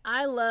 and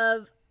I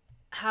love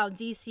how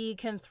DC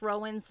can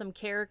throw in some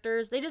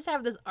characters. They just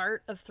have this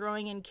art of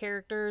throwing in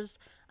characters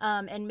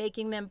and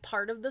making them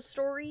part of the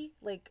story,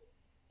 like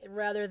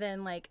rather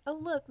than like, oh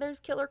look, there's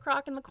Killer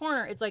Croc in the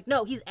corner. It's like,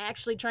 no, he's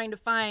actually trying to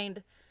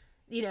find,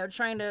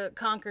 trying to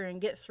conquer and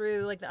get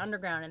through like the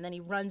underground, and then he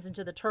runs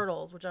into the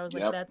turtles, which I was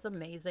like, that's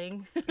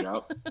amazing.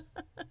 Yep.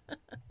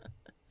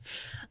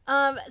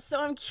 So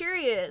I'm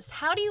curious,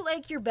 how do you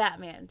like your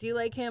Batman? Do you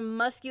like him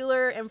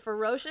muscular and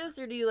ferocious,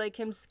 or do you like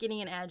him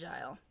skinny and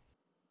agile?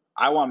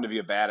 I want him to be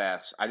a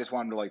badass. I just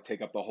want him to like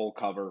take up the whole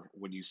cover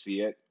when you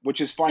see it,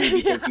 which is funny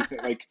because you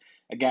think, like,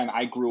 again,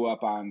 I grew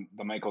up on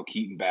the Michael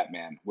Keaton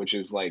Batman, which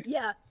is like,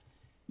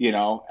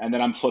 and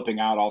then I'm flipping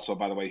out also,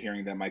 by the way,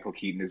 hearing that Michael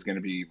Keaton is going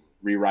to be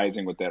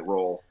re-rising with that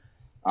role.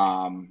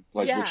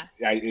 Which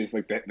is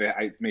like that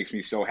it makes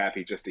me so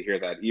happy just to hear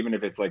that, even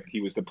if it's like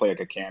he was to play like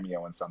a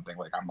cameo in something,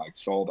 like I'm like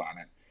sold on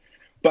it.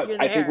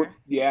 But I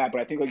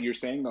think like you're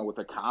saying though, with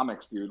the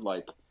comics, dude,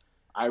 like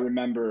I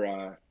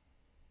remember,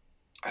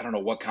 I don't know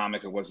what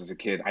comic it was as a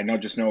kid. I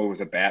just know it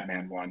was a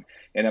Batman one,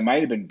 and it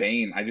might have been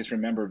Bane. I just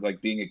remember like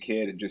being a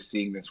kid and just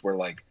seeing this where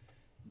like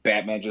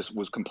Batman just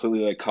was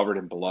completely like covered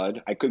in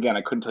blood. I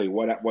couldn't tell you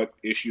what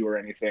issue or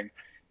anything,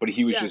 but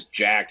he was just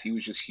jacked. He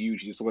was just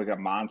huge. He just looked like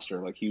a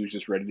monster. Like he was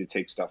just ready to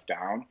take stuff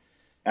down.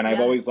 And I've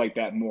always liked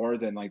that more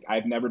than like,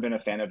 I've never been a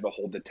fan of the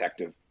whole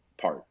detective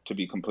part, to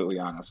be completely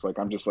honest. Like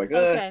I'm just like,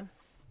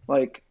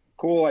 like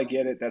cool, I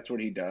get it. That's what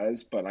he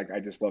does. But like I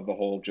just love the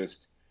whole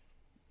just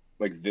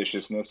like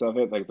viciousness of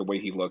it, like the way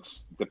he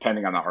looks,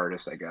 depending on the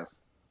artist, I guess.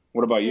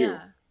 What about you?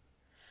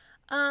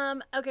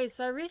 Okay,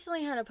 so I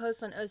recently had a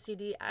post on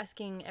OCD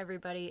asking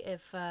everybody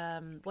if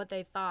what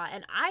they thought,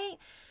 and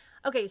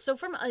so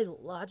from a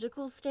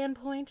logical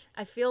standpoint,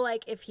 I feel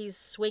like if he's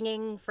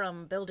swinging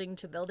from building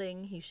to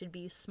building, he should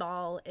be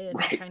small and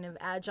kind of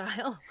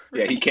agile.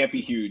 Yeah, he can't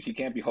be huge. He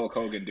can't be Hulk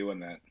Hogan doing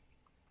that.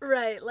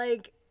 Right,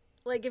 like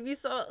if you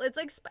saw, it's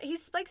like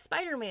he's like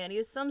Spider-Man. He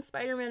has some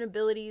Spider-Man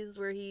abilities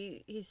where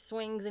he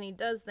swings and he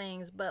does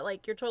things, but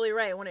like you're totally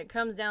right. When it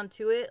comes down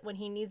to it, when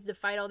he needs to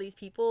fight all these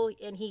people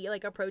and he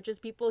like approaches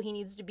people, he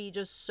needs to be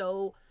just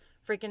so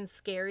freaking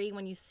scary.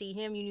 When you see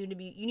him, you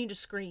need to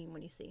scream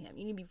when you see him.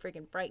 You need to be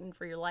freaking frightened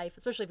for your life,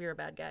 especially if you're a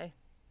bad guy.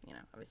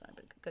 Obviously not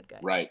a good guy.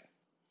 Right.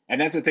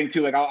 And that's the thing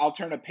too. Like I'll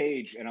turn a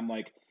page and I'm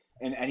like,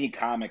 in any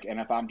comic, and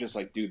if I'm just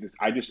like, dude,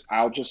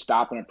 I'll just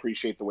stop and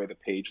appreciate the way the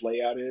page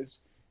layout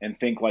is. And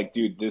think like,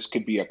 dude, this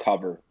could be a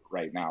cover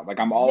right now.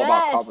 Like I'm all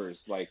about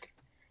covers. Like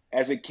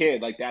as a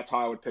kid, like that's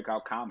how I would pick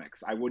out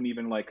comics. I wouldn't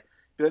even like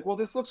be like, well,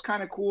 this looks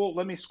kind of cool.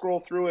 Let me scroll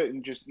through it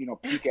and just,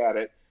 peek at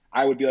it.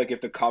 I would be like, if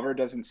the cover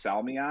doesn't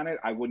sell me on it,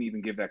 I wouldn't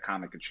even give that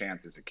comic a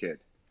chance as a kid.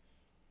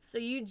 So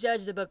you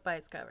judge the book by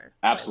its cover?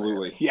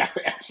 Absolutely. Yeah,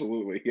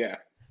 absolutely. Yeah.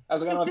 I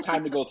was like, I don't have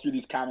time to go through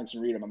these comics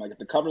and read them. I'm like, if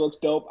the cover looks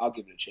dope, I'll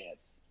give it a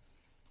chance.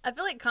 I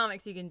feel like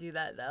comics, you can do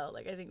that though.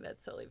 Like, I think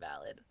that's totally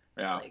valid.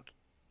 Yeah. Like,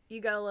 you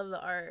gotta love the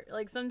art.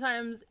 Like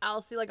sometimes I'll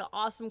see like an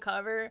awesome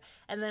cover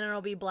and then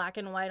it'll be black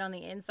and white on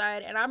the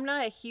inside, and I'm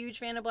not a huge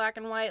fan of black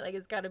and white. Like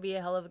it's got to be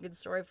a hell of a good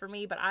story for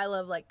me, but I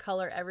love like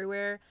color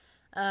everywhere.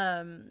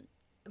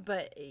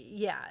 But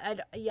I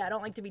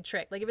don't like to be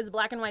tricked. Like if it's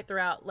black and white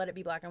throughout, let it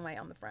be black and white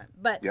on the front.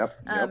 But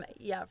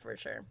yeah, for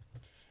sure.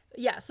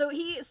 Yeah, so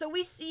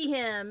we see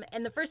him,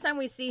 and the first time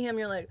we see him,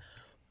 you're like,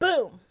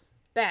 boom,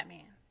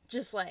 Batman.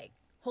 Just like,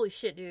 holy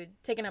shit, dude,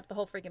 taking up the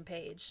whole freaking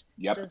page.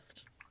 Yep.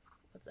 Just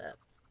what's up?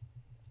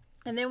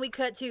 And then we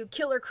cut to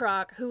Killer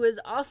Croc, who is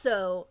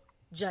also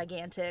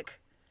gigantic.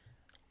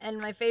 And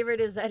my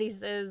favorite is that he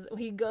says,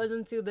 he goes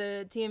into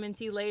the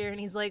TMNT layer and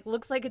he's like,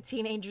 looks like a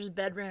teenager's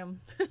bedroom.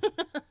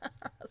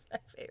 That's my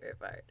favorite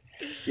part.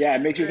 Yeah,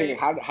 it makes you think,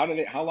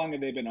 how long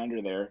have they been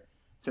under there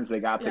since they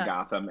got to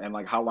Gotham? And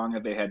like, how long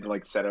have they had to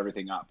like set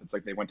everything up? It's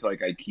like they went to like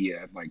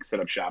IKEA and like set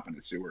up shop in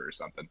the sewer or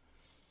something.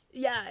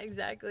 Yeah,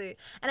 exactly.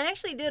 And I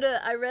actually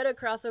I read a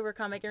crossover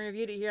comic and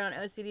reviewed it here on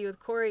OCD with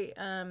Corey,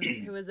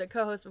 who was a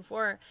co-host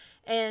before,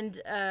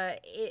 and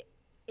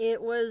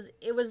it was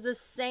the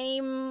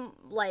same,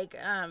 like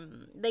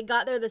they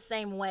got there the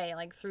same way,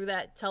 like through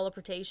that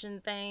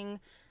teleportation thing.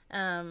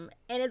 And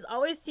it's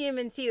always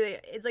TMNT.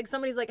 It's like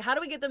somebody's like, how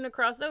do we get them to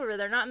cross over?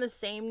 They're not in the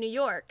same New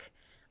York.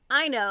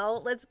 I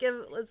know. Let's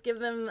give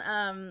them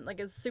like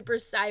a super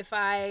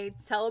sci-fi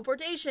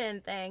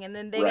teleportation thing, and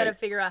then they got to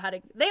figure out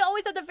they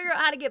always have to figure out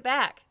how to get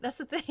back. That's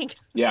the thing.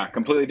 Yeah,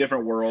 completely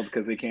different world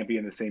because they can't be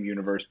in the same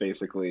universe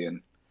basically,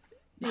 and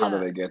how do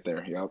they get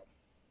there? Yep.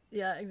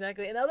 Yeah,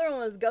 exactly. And the other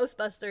one was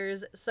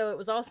Ghostbusters, so it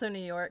was also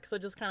New York, so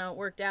it just kind of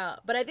worked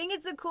out. But I think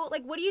it's a cool,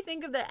 like, what do you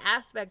think of the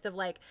aspect of,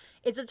 like,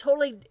 it's a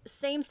totally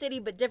same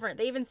city but different?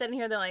 They even said in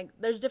here, they're like,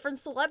 there's different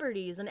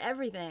celebrities and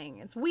everything.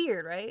 It's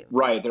weird, right?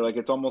 Right. They're like,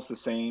 it's almost the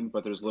same,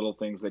 but there's little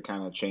things that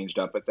kind of changed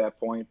up at that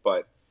point.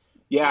 But,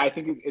 yeah, I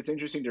think it's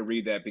interesting to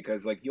read that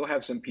because, like, you'll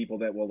have some people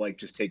that will, like,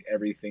 just take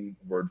everything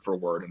word for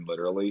word and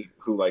literally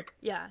who, like...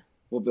 Yeah.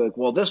 We'll be like,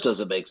 well, this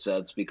doesn't make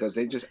sense because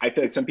I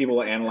feel like some people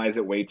will analyze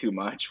it way too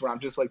much where I'm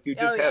just like, dude,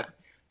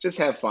 just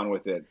have fun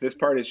with it. This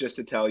part is just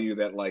to tell you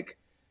that like,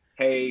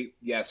 hey,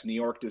 yes, New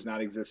York does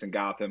not exist in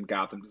Gotham.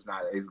 Gotham does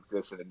not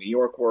exist in the New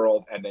York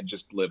world, and then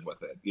just live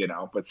with it, you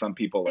know. But some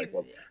people like,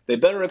 well, they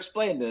better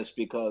explain this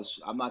because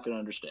I'm not going to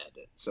understand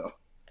it. So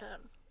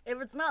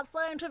if it's not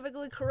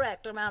scientifically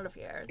correct, I'm out of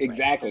here. It's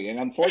exactly, and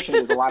unfortunately,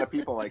 there's a lot of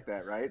people like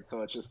that, right?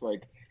 So it's just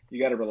like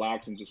you got to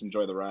relax and just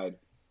enjoy the ride.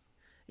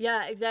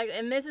 Yeah, exactly.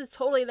 And this is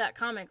totally that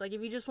comic. Like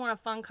if you just want a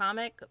fun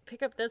comic,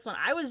 pick up this one.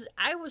 I was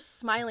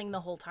smiling the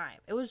whole time.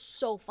 It was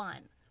so fun.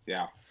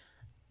 Yeah.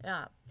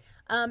 Yeah.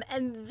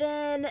 And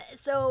then,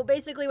 so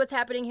basically, what's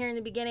happening here in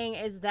the beginning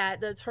is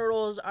that the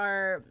turtles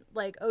are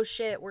like, oh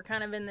shit, we're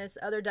kind of in this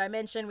other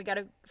dimension. We got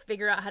to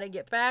figure out how to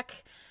get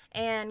back.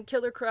 And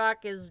Killer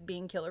Croc is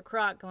being Killer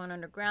Croc, going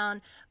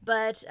underground.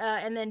 But,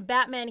 and then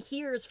Batman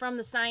hears from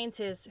the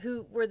scientists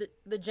where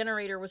the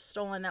generator was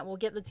stolen that will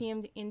get the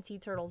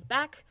TMNT turtles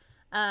back.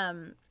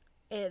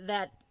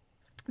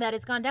 That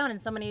it's gone down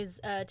and somebody's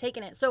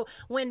taken it. So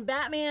when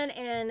Batman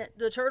and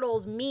the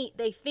turtles meet,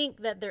 they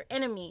think that they're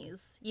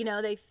enemies. You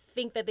know, they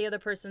think that the other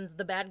person's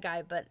the bad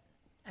guy, but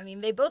I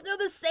mean, they both know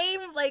the same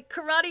like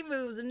karate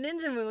moves and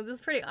ninja moves. It's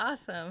pretty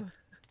awesome.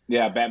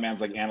 Yeah,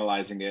 Batman's like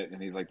analyzing it,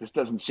 and he's like, "This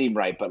doesn't seem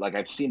right," but like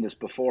I've seen this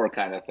before,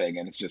 kind of thing,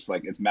 and it's just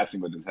like it's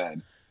messing with his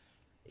head.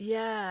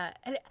 Yeah,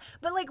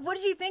 but like, what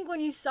did you think when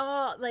you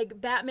saw like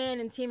Batman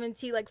and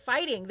TMNT like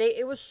fighting?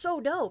 It was so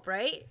dope,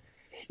 right?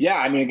 Yeah,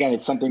 I mean, again,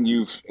 it's something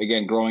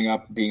again, growing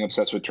up, being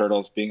obsessed with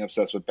Turtles, being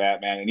obsessed with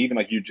Batman, and even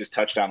like you just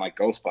touched on, like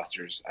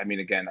Ghostbusters. I mean,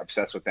 again,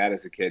 obsessed with that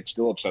as a kid,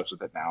 still obsessed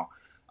with it now.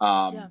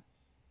 Yeah.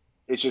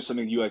 It's just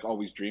something you like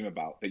always dream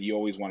about, that you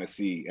always want to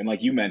see. And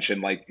like you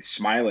mentioned, like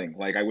smiling,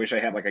 like I wish I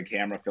had like a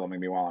camera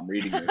filming me while I'm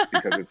reading this,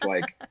 because it's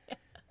like,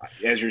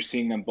 as you're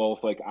seeing them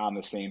both like on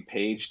the same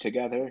page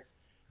together,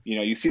 you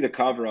know, you see the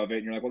cover of it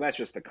and you're like, well, that's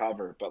just the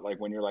cover. But like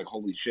when you're like,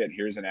 holy shit,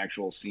 here's an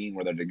actual scene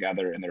where they're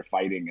together and they're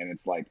fighting, and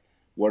it's like,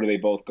 what are they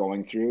both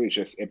going through? It's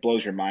just, it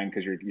blows your mind,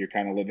 because you're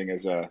kind of living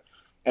as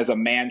a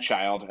man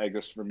child, I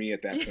guess, for me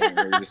at that point,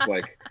 where you're just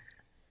like,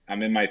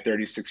 I'm in my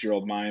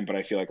 36-year-old mind, but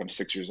I feel like I'm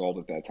 6 years old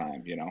at that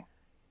time, you know?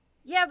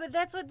 Yeah, but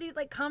that's what these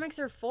like comics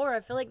are for.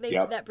 I feel like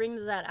Yep. that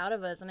brings that out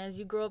of us. And as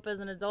you grow up as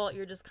an adult,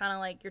 you're just kind of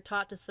like you're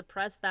taught to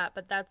suppress that.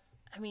 But that's,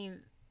 I mean,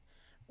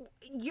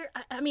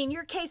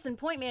 your case in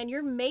point, man.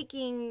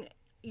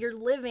 You're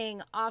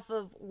living off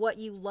of what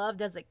you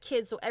loved as a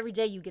kid. So every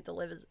day you get to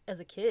live as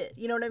a kid.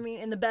 You know what I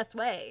mean? In the best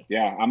way.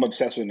 Yeah, I'm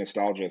obsessed with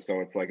nostalgia, so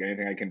it's like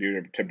anything I can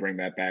do to bring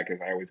that back,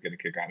 is I always get a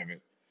kick out of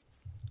it.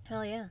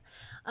 Hell yeah.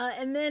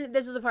 And then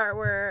this is the part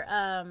where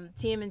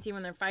TMNT,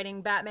 when they're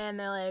fighting Batman,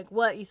 they're like,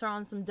 what, you throw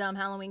on some dumb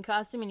Halloween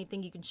costume and you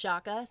think you can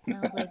shock us? And I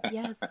was like,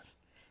 yes,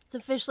 it's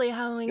officially a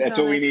Halloween That's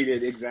comic. what we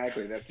needed.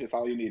 Exactly. That's just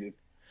all you needed.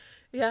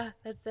 Yeah,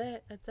 that's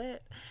it. That's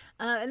it.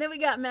 And then we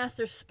got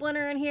Master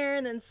Splinter in here,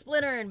 and then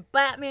Splinter and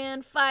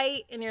Batman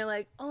fight, and you're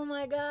like, oh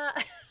my God.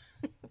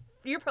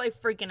 You're probably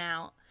freaking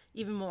out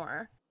even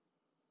more.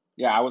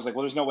 Yeah, I was like,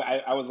 well, there's no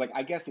way. I was like,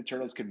 I guess the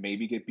Turtles could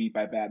maybe get beat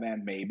by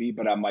Batman, maybe,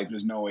 but I'm like,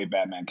 there's no way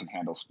Batman can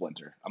handle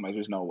Splinter. I'm like,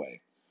 there's no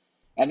way.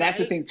 And that's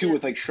the Right? thing too Yeah.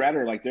 with like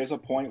Shredder. Like, there's a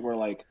point where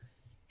like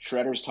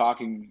Shredder's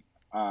talking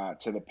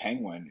to the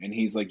Penguin, and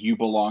he's like, "You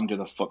belong to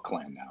the Foot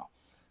Clan now."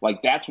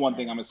 Like, that's one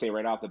thing I'm gonna say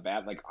right off the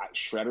bat. Like,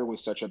 Shredder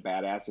was such a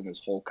badass in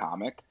this whole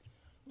comic,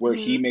 where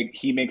Mm-hmm.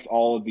 he makes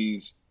all of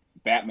these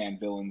Batman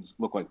villains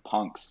look like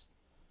punks.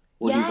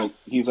 Where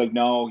Yes. he's like,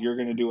 "No, you're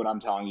gonna do what I'm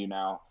telling you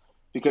now,"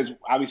 because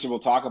obviously we'll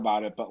talk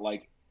about it, but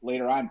like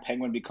later on,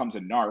 Penguin becomes a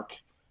narc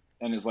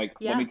and is like,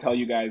 "Let Yeah. me tell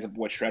you guys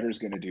what Shredder's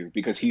gonna do,"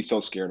 because he's so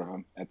scared of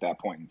him at that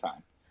point in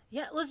time.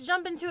 Yeah, let's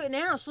jump into it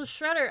now. So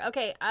Shredder,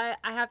 okay, I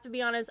have to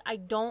be honest,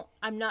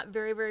 I'm not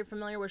very, very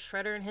familiar with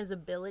Shredder and his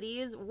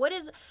abilities.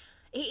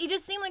 He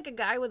just seemed like a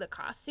guy with a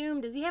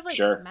costume. Does he have like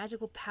Sure.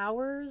 magical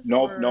powers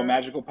No, no or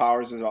magical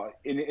powers at all.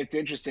 And it's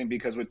interesting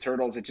because with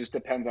Turtles, it just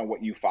depends on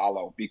what you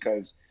follow.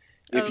 Because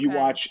okay. if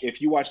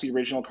you watch the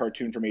original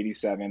cartoon from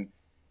 '87,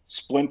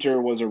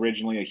 Splinter was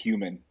originally a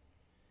human.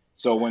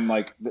 So when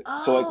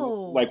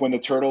Oh. like when the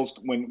Turtles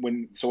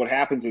so what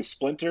happens is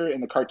Splinter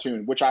in the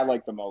cartoon, which I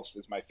like the most,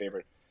 is my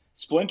favorite.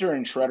 Splinter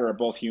and Shredder are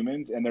both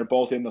humans, and they're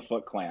both in the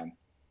Foot Clan.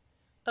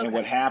 And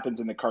what Okay. happens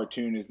in the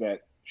cartoon is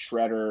that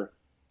Shredder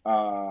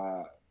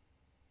uh,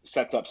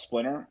 sets up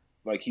Splinter,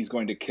 like he's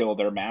going to kill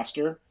their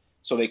master.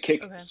 So Okay.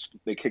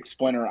 they kick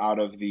Splinter out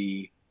of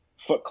the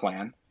Foot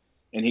Clan,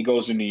 and he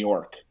goes to New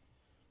York.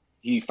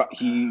 He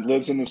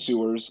lives in the Oh.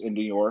 sewers in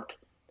New York.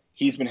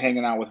 He's been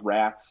hanging out with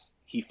rats.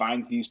 He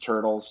finds these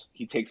turtles.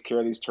 He takes care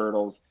of these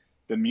turtles.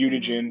 The Mhm.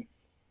 mutagen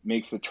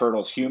makes the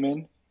turtles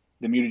human.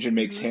 The mutagen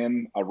makes Mhm.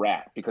 him a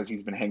rat because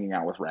he's been hanging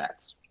out with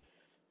rats.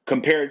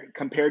 Compared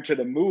to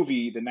the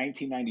movie, the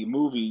 1990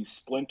 movie,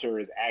 Splinter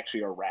is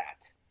actually a rat,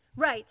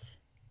 Right.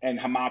 and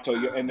Oh.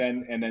 and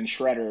then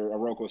Shredder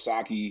Oroku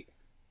Saki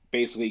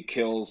basically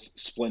kills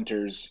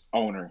Splinter's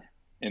owner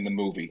in the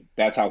movie.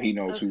 That's how he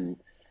knows Okay.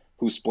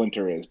 who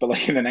Splinter is. But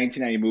like in the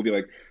 1990 movie,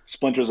 like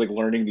Splinter's like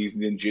learning these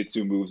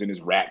ninjutsu moves in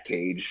his rat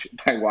cage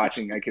by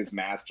watching like his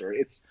master.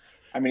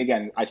 I mean,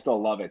 again, I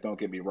still love it. Don't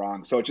get me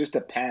wrong. So it just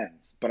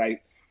depends. But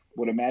I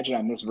would imagine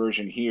on this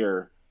version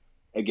here,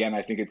 again,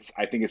 I think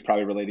it's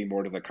probably relating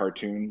more to the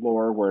cartoon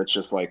lore where it's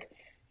just like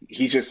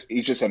he's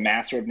just a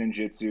master of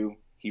ninjutsu.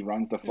 He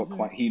runs the Foot Mm-hmm.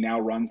 Clan. He now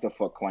runs the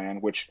Foot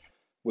Clan, which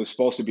was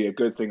supposed to be a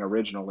good thing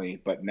originally,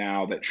 but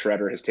now that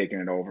Shredder has taken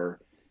it over,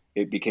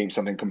 it became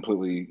something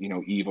completely,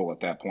 evil at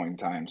that point in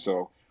time.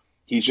 So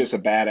he's just a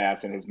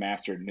badass and has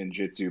mastered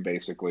ninjutsu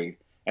basically.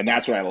 And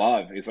that's what I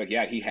love. It's like,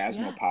 yeah, he has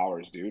no Yeah.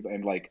 powers, dude.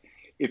 And like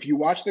if you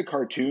watch the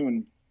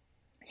cartoon,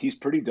 he's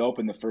pretty dope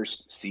in the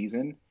first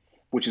season,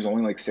 which is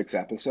only like 6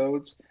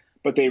 episodes.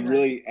 But they Right.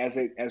 really,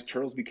 as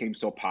Turtles became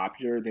so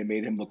popular, they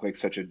made him look like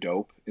such a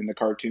dope in the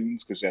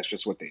cartoons because that's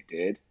just what they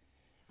did.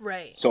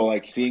 Right. So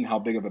like seeing how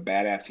Right. big of a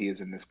badass he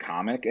is in this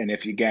comic, and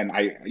if again,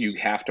 you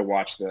have to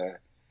watch the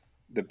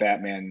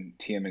Batman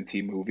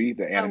TMNT movie,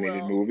 the I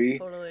animated will. movie,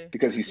 Totally.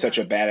 because he's such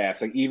Yeah. a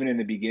badass. Like even in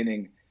the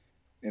beginning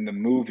in the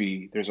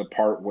movie, there's a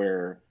part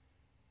where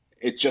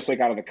it's just like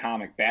out of the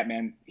comic.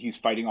 Batman, he's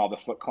fighting all the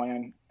Foot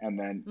Clan, and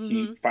then he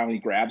Mm-hmm. finally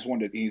grabs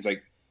one. He's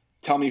like,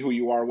 "Tell me who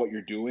you are, what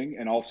you're doing,"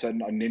 and all of a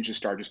sudden, a ninja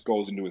star just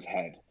goes into his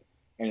head,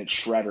 and it's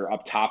Shredder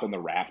up top in the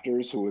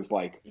rafters, who is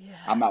like, "I'm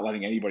Yeah. not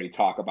letting anybody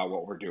talk about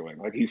what we're doing."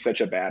 Like he's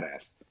such a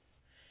badass.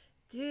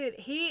 Dude,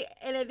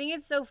 and I think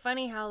it's so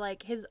funny how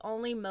like his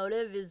only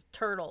motive is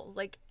turtles.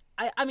 Like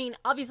I mean,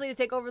 obviously to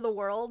take over the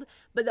world,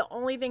 but the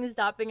only thing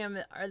stopping him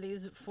are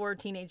these four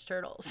teenage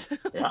turtles.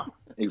 Yeah,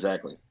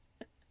 exactly.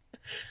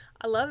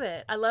 I love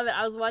it. I love it.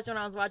 I was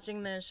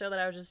watching the show that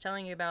I was just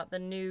telling you about, the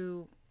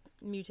new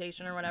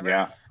mutation or whatever.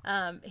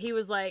 Yeah, He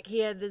was like he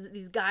had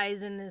these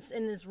guys in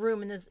this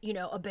room in this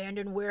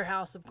abandoned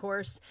warehouse, of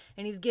course,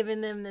 and he's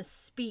giving them this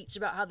speech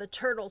about how the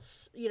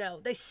turtles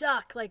they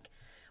suck. Like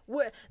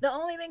the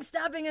only thing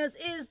stopping us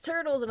is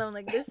turtles, and I'm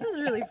like, this is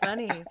really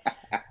funny.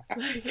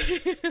 Like,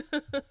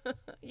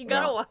 you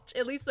gotta yeah. watch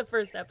at least the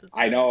first I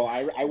episode. know.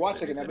 I It's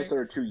watched like really an funny. episode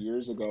or 2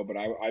 years ago, but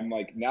I'm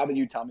like now that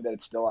you tell me that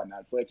it's still on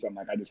Netflix, I'm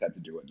like I just have to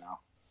do it now.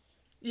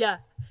 Yeah,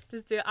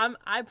 just do.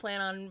 I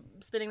plan on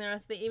spending the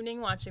rest of the evening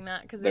watching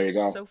that because There it's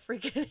you go. so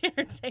freaking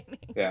entertaining.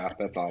 Yeah,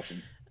 that's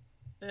awesome.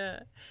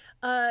 Yeah.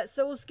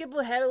 So we'll skip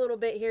ahead a little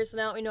bit here. So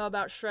now that we know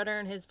about Shredder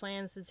and his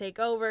plans to take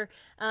over,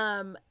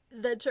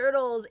 the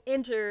turtles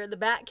enter the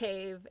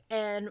Batcave,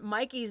 and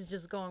Mikey's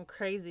just going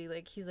crazy.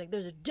 Like he's like,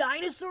 "There's a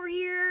dinosaur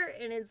here,"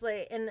 and it's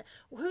like, and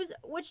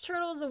which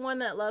turtle is the one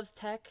that loves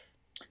tech?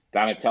 I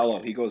Donatello,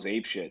 forget. he goes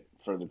apeshit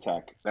for the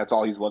tech. That's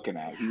all he's looking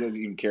at. He Yeah. doesn't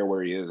even care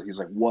where he is. He's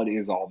like, what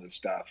is all this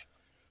stuff?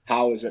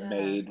 How is it Yeah.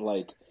 made?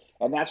 Like,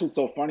 and that's what's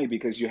so funny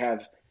because you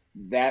have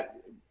that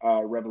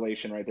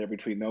revelation right there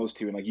between those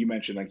two. And like you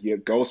mentioned, like you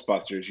have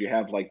Ghostbusters, you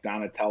have like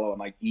Donatello and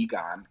like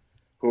Egon,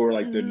 who are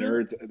like the Mm-hmm.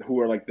 nerds, who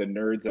are like the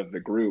nerds of the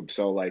group.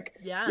 So like,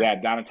 Yeah. yeah,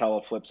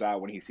 Donatello flips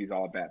out when he sees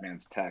all of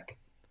Batman's tech.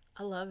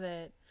 I love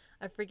it.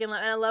 I freaking love,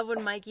 and I love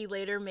when Mikey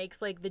later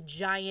makes like the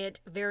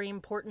giant, very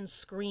important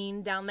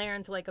screen down there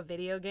into like a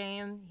video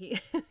game. He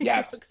he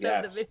Yes, hooks up the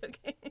yes. video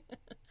game.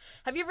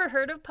 Have you ever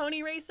heard of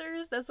Pony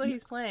Racers? That's what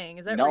he's playing.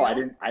 Is that No, I real?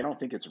 didn't. I don't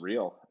think it's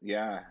real.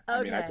 Yeah,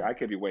 I mean, I, Okay. I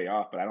could be way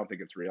off, but I don't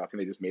think it's real. I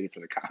think they just made it for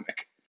the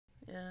comic.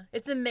 Yeah,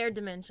 it's in their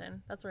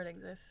dimension. That's where it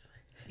exists.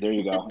 There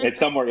you go. It's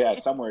somewhere. Yeah,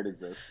 somewhere it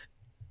exists.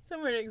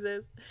 Somewhere it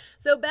exists.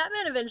 So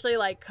Batman eventually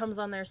like comes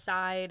on their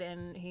side,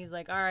 and he's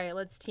like, "All right,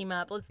 let's team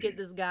up. Let's get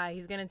this guy.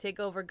 He's gonna take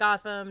over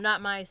Gotham,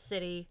 not my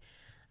city."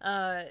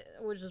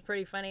 Which is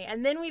pretty funny.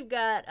 And then we've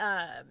got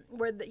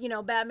where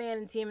Batman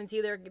and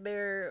TMNT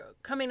they're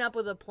coming up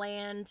with a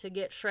plan to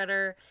get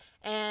Shredder,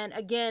 and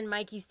again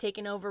Mikey's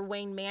taking over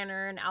Wayne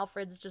Manor, and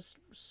Alfred's just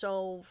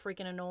so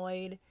freaking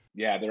annoyed.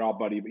 Yeah, they're all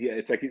buddy. Yeah,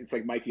 it's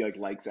like Mikey like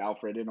likes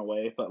Alfred in a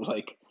way, but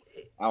like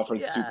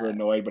Alfred's super Yeah.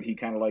 annoyed, but he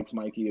kind of likes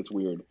Mikey. It's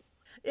weird.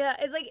 Yeah,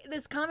 it's like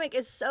this comic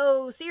is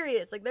so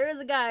serious. Like there is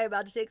a guy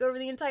about to take over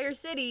the entire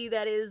city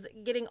that is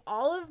getting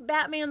all of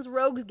Batman's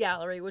rogues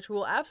gallery, which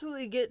we'll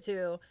absolutely get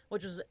to,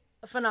 which was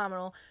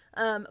phenomenal.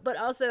 But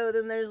also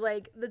then there's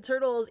like the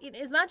turtles.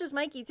 It's not just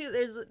Mikey too.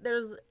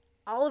 There's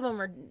all of them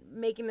are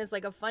making this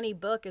like a funny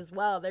book as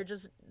well. They're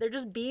just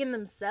being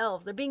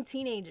themselves. They're being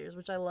teenagers,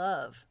 which I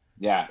love.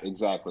 Yeah,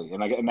 exactly.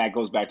 And that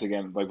goes back to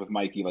again like with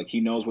Mikey, like he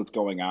knows what's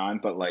going on,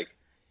 but like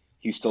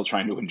he's still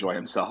trying to enjoy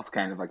himself,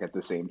 kind of like at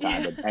the same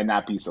time, Yeah. and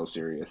not be so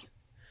serious.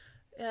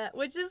 Yeah,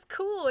 which is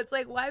cool. It's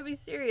like, why be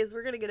serious?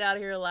 We're gonna get out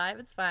of here alive.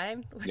 It's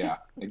fine. Yeah,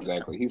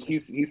 exactly.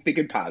 He's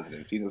thinking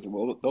positive. He doesn't.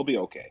 Well, they'll be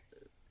okay.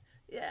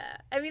 Yeah,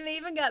 I mean, they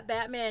even got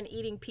Batman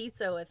eating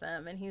pizza with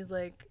them, and he's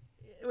like,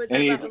 which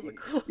And I thought he's was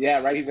the yeah,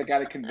 coolest. right. He's like got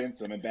to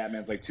convince him, and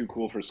Batman's like too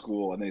cool for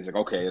school, and then he's like,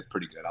 okay, it's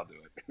pretty good. I'll do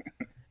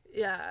it.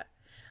 Yeah.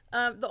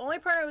 The only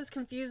part I was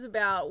confused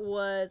about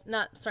was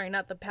not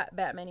the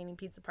Batman eating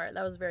pizza part.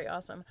 That was very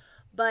awesome.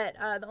 But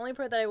the only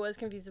part that I was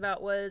confused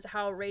about was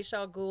how Ra's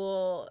al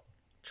Ghul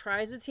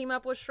tries to team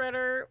up with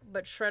Shredder,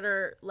 but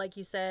Shredder, like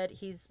you said,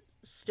 he's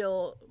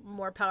still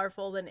more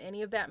powerful than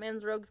any of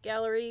Batman's rogues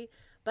gallery.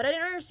 But I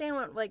didn't understand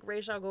what like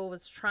Ra's al Ghul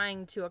was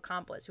trying to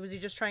accomplish. Was he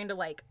just trying to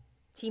like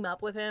team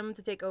up with him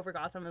to take over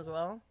Gotham as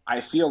well? I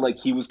feel like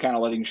he was kind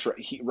of letting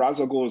Ra's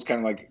al Ghul was kind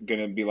of like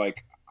gonna be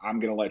like, I'm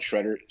gonna let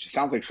Shredder. It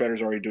sounds like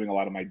Shredder's already doing a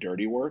lot of my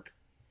dirty work,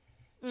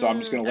 So I'm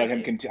just gonna I let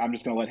him see. I'm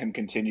just gonna let him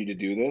continue to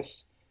do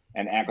this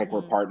and act like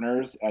we're Hmm.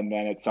 partners, and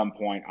then at some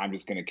point I'm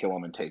just gonna kill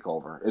him and take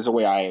over. Is the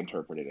way I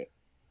interpreted it.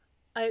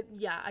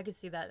 I can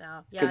see that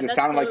now. Because Yeah, that's it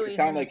totally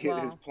sounded him like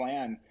as his well.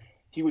 plan.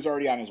 He was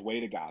already on his way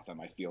to Gotham.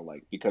 I feel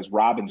like because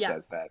Robin Yeah.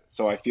 says that,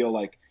 so I feel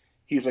like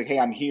he's like, "Hey,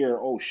 I'm here.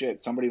 Oh shit,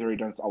 somebody's already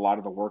done a lot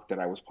of the work that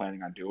I was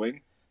planning on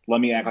doing. Let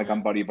me act like I'm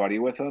Hmm. buddy buddy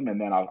with him, and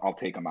then I'll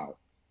take him out."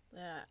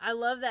 Yeah, I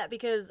love that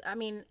because I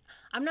mean,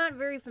 I'm not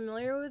very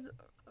familiar with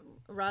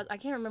I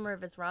can't remember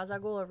if it's Ra's al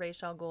Ghul or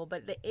Ra's al Ghul,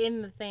 but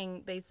in the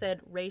thing they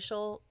said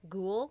racial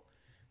ghoul,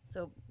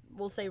 so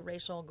we'll say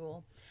racial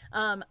ghoul.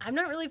 I'm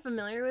not really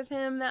familiar with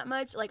him that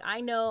much. Like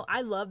I know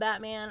I love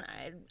Batman.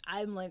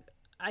 I'm like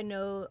I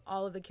know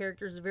all of the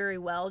characters very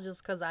well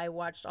just because I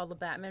watched all the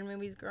Batman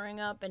movies growing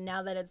up, and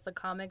now that it's the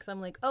comics, I'm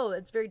like, oh,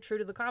 it's very true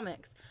to the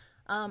comics.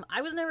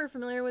 I was never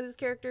familiar with his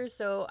characters,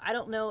 so I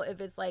don't know if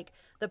it's like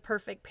the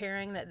perfect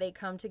pairing that they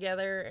come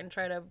together and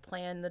try to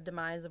plan the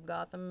demise of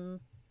Gotham.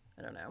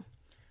 I don't know,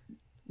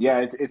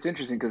 Yeah, but it's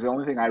interesting because the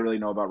only thing I really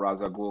know about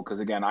Ra's al Ghul, because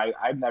again,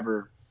 I've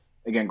never,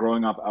 again,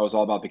 growing up, I was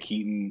all about the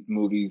Keaton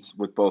movies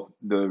with both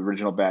the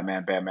original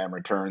Batman, Batman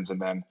Returns,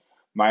 and then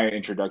my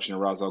introduction to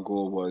Ra's al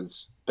Ghul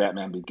was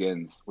Batman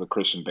Begins with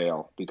Christian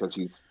Bale because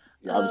he's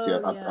obviously oh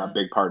a yeah,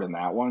 big part in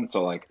that one.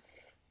 So like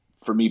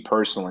for me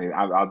personally,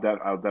 I'll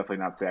definitely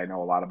not say I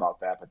know a lot about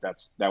that, but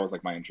that was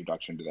like my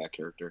introduction to that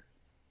character.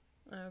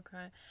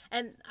 okay.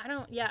 And I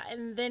don't, yeah,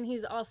 and then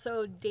he's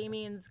also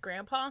Damien's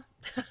grandpa.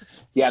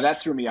 Yeah,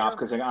 that threw me I off don't,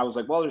 because I was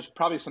like, well, there's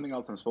probably something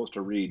else I'm supposed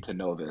to read to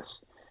know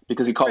this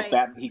because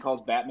right, He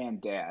calls Batman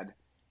dad,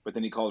 but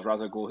then he calls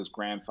Ra's al Ghul his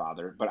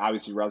grandfather. But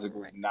obviously, Ra's al Ghul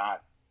is right,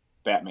 not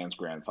Batman's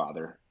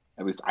grandfather.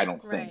 At least I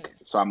don't think.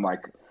 right. So I'm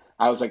like,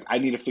 I was like, I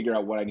need to figure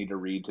out what I need to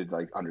read to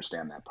like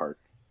understand that part.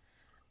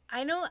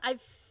 I know, I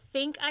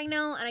think I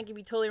know, and I could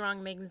be totally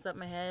wrong making this up in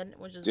my head,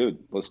 which is Dude,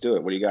 let's do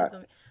it. What do you got?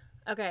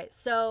 okay,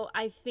 so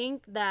I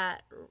think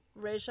that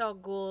Rachel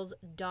Ghoul's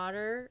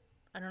daughter,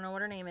 I don't know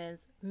what her name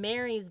is,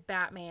 marries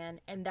Batman,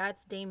 and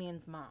that's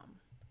Damien's mom.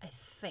 I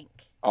think.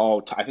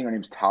 Oh, I think her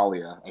name's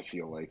Talia. I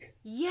feel like.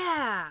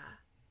 Yeah,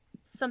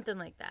 something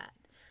like that.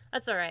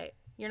 That's all right.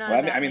 You're not a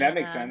Well, I mean that Batman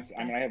makes sense.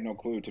 I guy. mean, I have no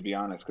clue to be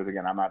honest, because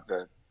again, I'm not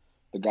the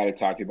guy to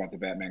talk to you about the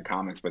Batman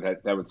comics, but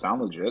that would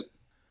sound legit.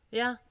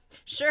 Yeah,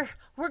 sure.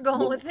 We're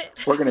going We're, with it.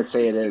 we're gonna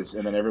say it is,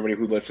 and then everybody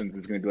who listens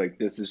is gonna be like,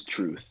 "This is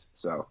truth."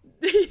 So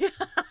Yeah.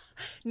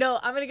 No,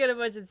 I'm gonna get a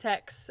bunch of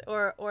texts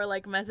or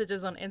like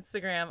messages on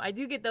Instagram. I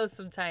do get those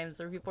sometimes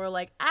where people are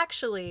like,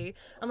 actually,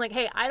 I'm like,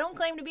 hey, I don't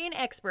claim to be an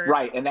expert.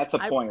 right, and that's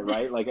the I point,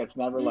 right? Like it's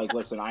never yeah, like,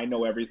 listen, I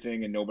know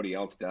everything and nobody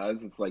else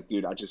does. It's like,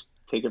 dude, I just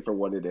take it for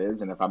what it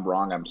is, and if I'm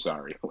wrong, I'm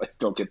sorry. Like,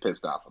 don't get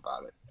pissed off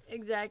about it.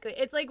 exactly.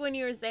 It's like when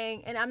you were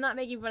saying, and I'm not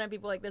making fun of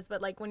people like this,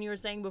 but like when you were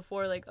saying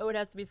before, like, oh, it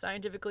has to be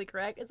scientifically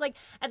correct. It's like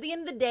at the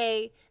end of the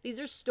day, these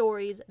are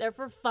stories. They're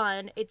for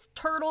fun. It's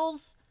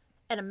turtles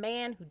and a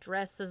man who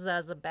dresses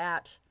as a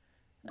bat,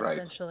 Right.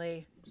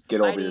 essentially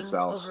Get over fighting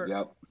yourself. over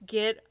Yep.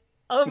 get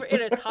over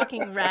in a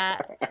talking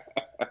rat.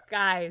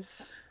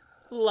 Guys,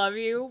 love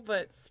you,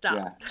 but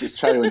Yeah. stop. Just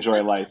try to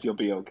enjoy life. You'll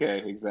be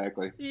okay.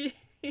 Exactly.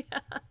 Yeah.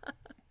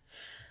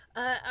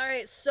 All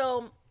right,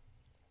 so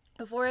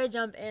before I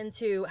jump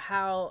into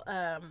how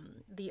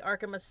the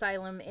Arkham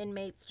Asylum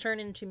inmates turn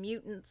into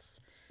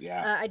mutants,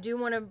 Yeah. I do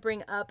want to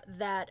bring up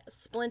that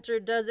Splinter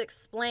does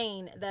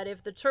explain that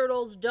if the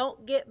turtles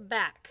don't get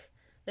back,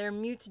 their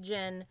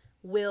mutagen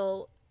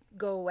will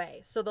go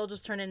away. So they'll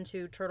just turn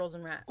into turtles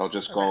and They'll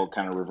just a go rat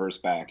kind of again. reverse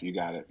back. You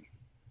got it.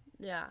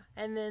 Yeah.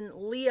 And then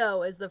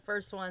Leo is the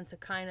first one to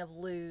kind of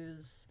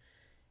lose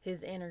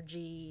his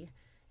energy.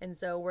 And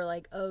so we're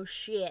like, oh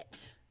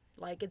shit.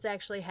 Like it's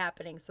actually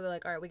happening. So they're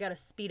like, all right, we got to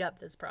speed up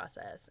this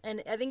process.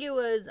 And I think it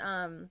was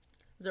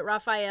it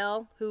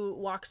Raphael who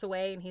walks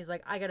away and he's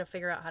like, I got to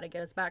figure out how to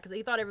get us back because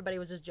he thought everybody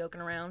was just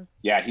joking around.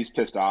 Yeah, he's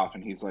pissed off,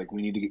 and he's like,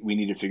 we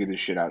need to figure this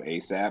shit out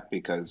ASAP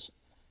because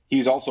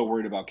he's also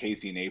worried about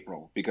Casey and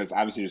April because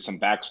obviously there's some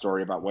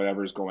backstory about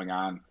whatever's going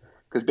on.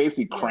 Because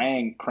basically,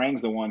 Yeah.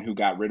 Krang's the one who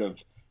got rid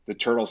of the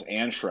turtles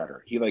and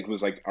Shredder. He like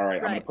was like, all right,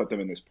 I'm gonna Right. put them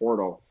in this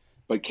portal,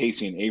 but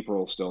Casey and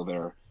April are still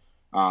there,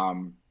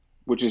 um,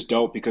 which is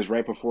dope because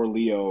right before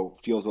Leo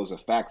feels those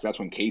effects, that's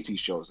when Casey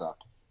shows up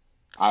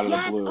out of the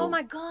Yes. Oh blue.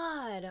 my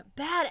God.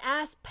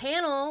 Badass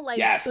panel. Like,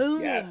 Yes,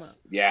 boom.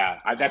 yes, yeah.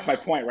 That's my Oh,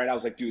 point, right? I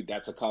was like, dude,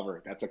 that's a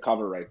cover. That's a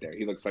cover right there.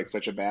 He looks like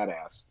such a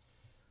badass.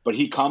 But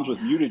he comes with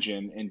yeah.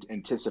 mutagen in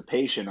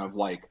anticipation of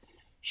like,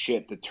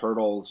 shit, the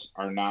turtles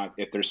are not.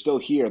 If they're still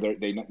here,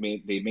 they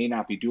may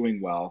not be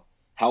doing well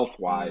health Mm,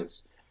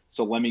 wise.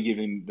 So let me give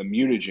him the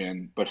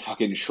mutagen. But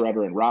fucking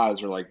Shredder and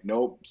Roz are like,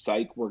 nope,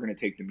 psych, we're gonna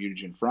take the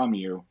mutagen from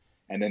you.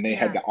 And then they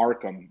head yeah. to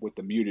Arkham with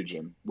the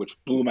mutagen, which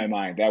blew my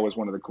mind. That was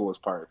one of the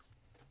coolest parts.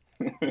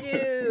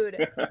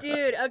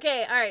 Dude.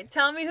 Okay, all right.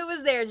 Tell me who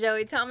was there,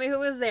 Joey. Tell me who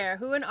was there.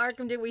 Who in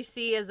Arkham did we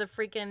see as a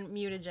freaking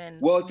mutagen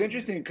Well, it's mutant?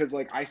 interesting because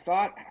like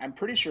I'm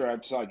pretty sure I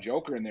saw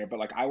Joker in there, but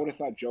like I would have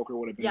thought Joker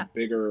would have been a Yeah.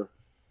 bigger.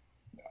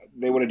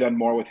 They would have done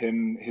more with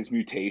his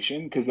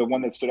mutation because the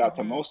one that stood out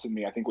the Mm-hmm. most to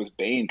me, I think, was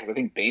Bane because I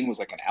think Bane was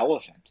like an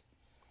elephant.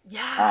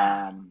 Yeah.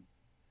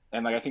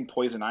 And like I think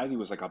Poison Ivy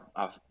was like a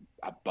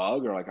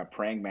bug or like a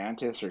praying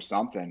mantis or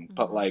something.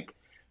 But Hmm. like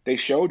they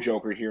show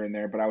Joker here and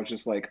there, but I was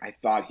just like I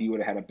thought he would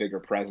have had a bigger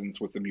presence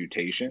with the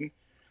mutation.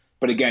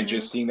 But again, Hmm.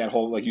 just seeing that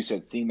whole, like you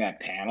said, seeing that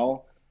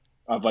panel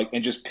of like,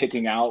 and just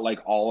picking out like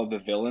all of the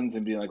villains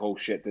and being like, oh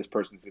shit, this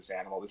person's this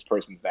animal, this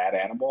person's that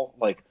animal.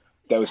 Like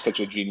that was such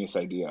a Yeah. genius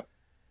idea.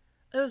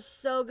 It was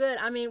so good.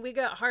 I mean, we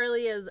got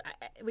Harley,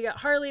 we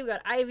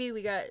got Ivy,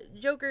 we got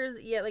Jokers.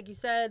 Yeah, like you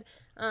said,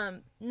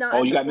 not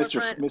Oh, at you the got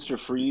forefront. Mr.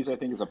 Freeze, I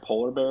think is a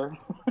polar bear.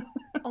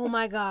 Oh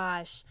my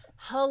gosh,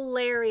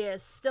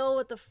 hilarious! Still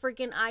with the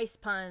freaking ice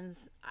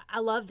puns. I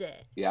loved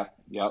it. Yep,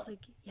 I yep. was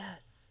like,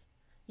 yes,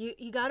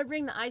 you got to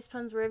bring the ice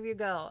puns wherever you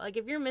go. Like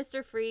if you're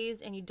Mister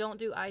Freeze and you don't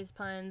do ice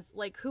puns,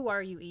 like who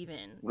are you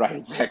even? Right,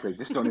 exactly.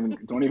 Just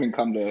don't even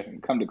come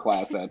to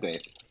class that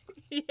day.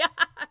 Yeah,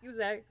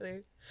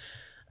 exactly.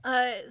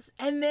 Uh,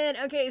 and then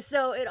okay,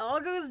 so it all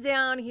goes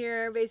down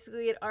here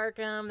basically at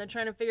Arkham. They're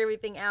trying to figure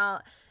everything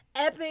out.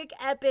 Epic,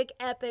 epic,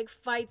 epic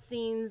fight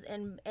scenes,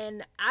 and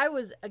I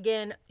was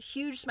again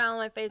huge smile on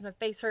my face. My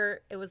face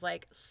hurt. It was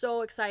like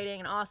so exciting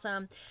and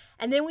awesome.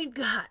 And then we've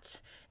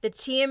got the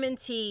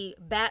TMNT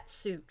bat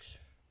suit.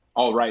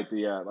 Oh, right.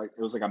 The like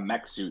it was like a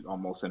mech suit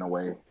almost in a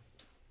way.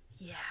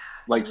 Yeah,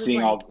 Like it was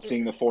like it,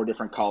 seeing the four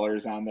different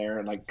colors on there,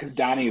 and like because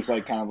Donnie is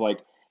like kind of like,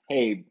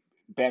 hey,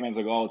 Batman's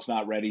like, oh, it's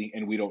not ready,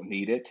 and we don't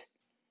need it.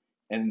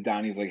 And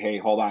Donnie's like, hey,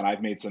 hold on,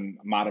 I've made some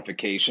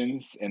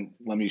modifications, and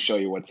let me show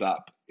you what's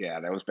up. Yeah,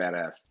 that was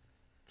badass.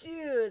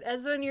 dude.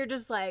 That's when you're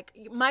just like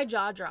my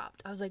jaw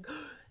dropped. I was like,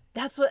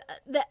 that's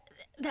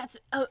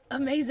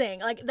amazing.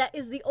 Like that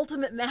is the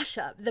ultimate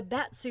mashup. The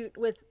bat suit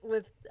with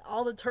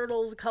all the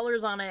turtles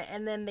colors on it,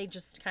 and then they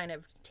just kind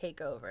of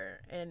take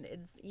over, and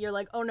it's you're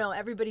like, oh no,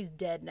 everybody's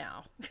dead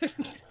now.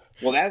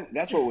 Well,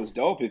 that's what was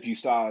dope. If you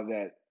saw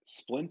that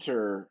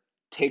Splinter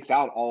takes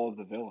out all of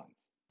the villains,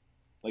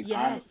 like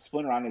on Yes,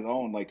 Splinter on his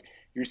own, like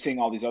you're seeing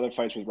all these other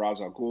fights with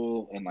Ra's al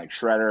Ghul and like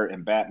Shredder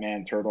and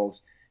Batman,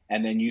 Turtles,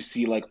 and then you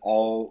see like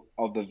all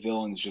of the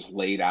villains just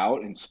laid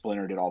out, and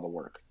Splinter did all the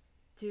work.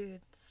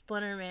 dude,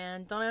 Splinter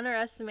man, don't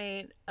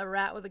underestimate a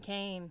rat with a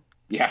cane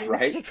because Yeah, he will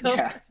right. take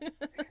Yeah, over.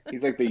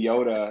 he's like the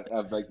Yoda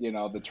of like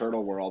the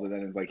turtle world, and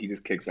then it's like he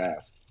just kicks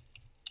ass.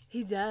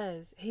 He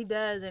does,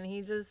 and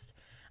he just.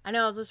 I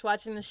know. I was just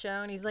watching the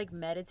show, and he's like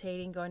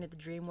meditating, going to the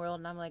dream world,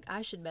 and I'm like,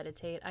 I should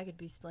meditate. I could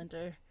be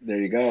Splinter. There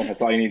you go.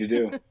 That's all you need to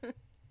do.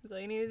 That's all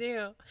you need to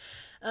do.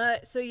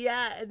 So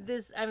yeah,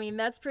 this I mean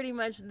that's pretty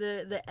much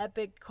the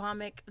epic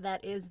comic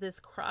that is this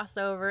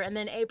crossover, and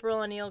then April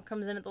O'Neil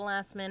comes in at the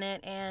last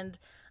minute, and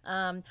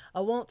I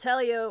won't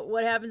tell you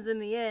what happens in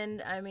the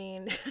end. I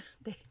mean,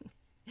 they,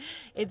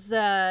 it's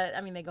I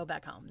mean they go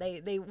back home.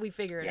 They we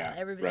figure it Yeah, out.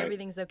 right.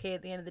 Everything's okay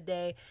at the end of the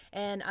day.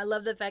 And I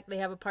love the fact they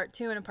have a part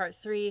 2 and a part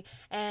 3.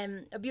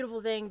 And a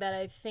beautiful thing that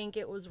I think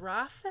it was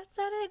Roth that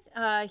said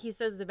it. He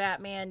says the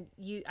Batman,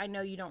 you I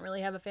know you don't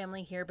really have a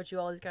family here, but you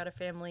always got a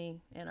family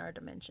in our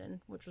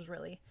dimension, which was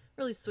really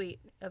sweet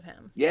of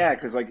him. Yeah, So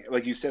because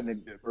like you said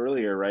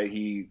earlier, right?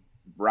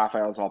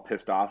 Raphael's all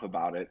pissed off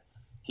about it.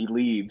 He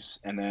leaves,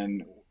 and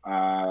then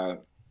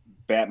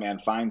Batman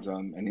finds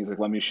him, and he's like,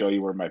 "Let me show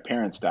you where my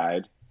parents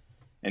died."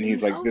 And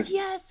he's like, oh "This,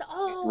 yes,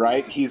 oh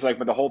right?" He's like, yes.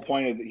 "But the whole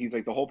point of he's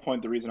like the whole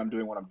point. The reason I'm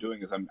doing what I'm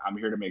doing is I'm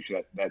here to make sure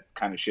that that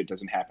kind of shit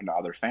doesn't happen to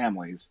other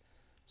families.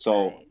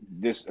 So Right.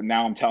 this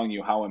now I'm telling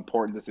you how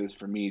important this is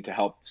for me to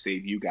help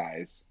save you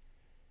guys."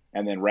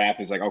 And then Raph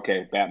is like,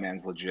 "Okay,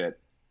 Batman's legit.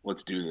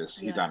 Let's do this.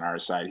 He's Yeah. on our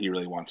side. He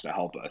really wants to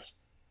help us."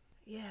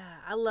 Yeah,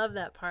 I love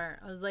that part.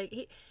 I was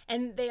like,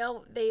 and they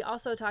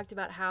also talked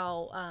about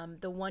how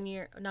the 1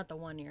 year, not the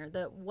 1 year,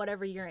 the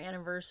whatever year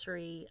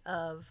anniversary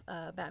of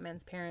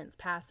Batman's parents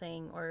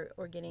passing or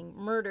getting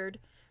murdered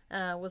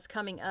was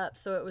coming up.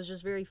 So it was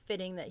just very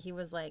fitting that he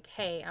was like,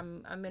 "Hey,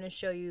 I'm gonna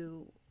show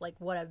you like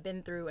what I've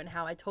been through and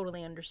how I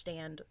totally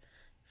understand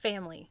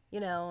family,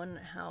 and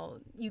how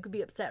you could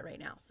be upset right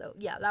now." So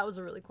yeah, that was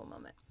a really cool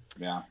moment.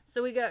 Yeah.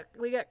 So we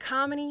got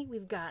comedy,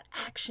 we've got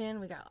action,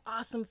 we got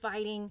awesome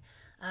fighting,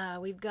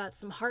 we've got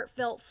some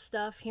heartfelt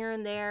stuff here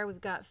and there.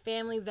 We've got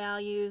family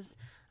values,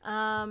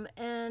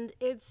 and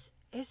it's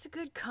a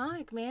good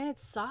comic, man.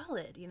 It's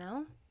solid.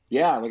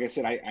 Yeah, like I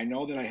said, I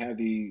know that I have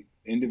the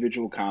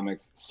individual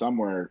comics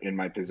somewhere in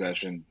my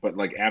possession, but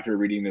like after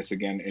reading this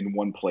again in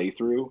one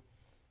playthrough,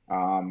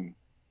 um,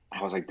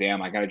 I was like,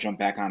 damn, I got to jump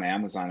back on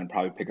Amazon and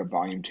probably pick up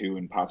volume two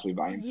and possibly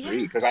volume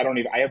three Yeah, because I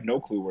have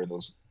no clue where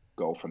those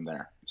go from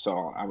there.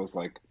 So I was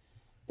like,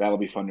 that'll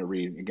be fun to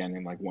read again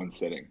in like one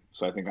sitting.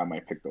 So I think I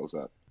might pick those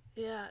up.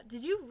 yeah.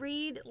 Did you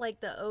read like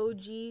the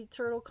OG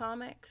Turtle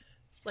comics,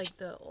 like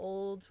the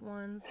old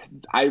ones?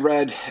 I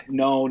read,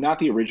 no, not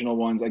the original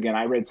ones. Again,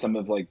 I read some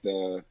of like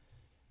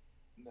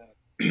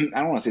I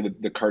don't want to say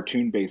the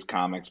cartoon based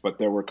comics, but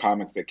there were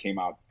comics that came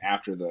out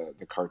after the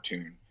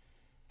cartoon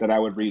that I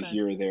would read Okay.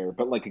 here or there.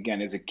 But like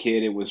again, as a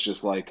kid, it was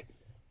just like,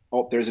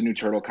 oh, there's a new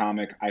turtle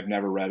comic. I've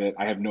never read it.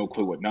 I have no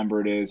clue what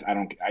number it is. I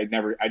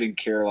didn't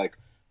care like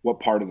what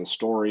part of the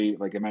story.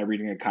 Like, am I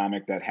reading a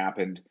comic that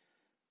happened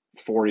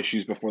 4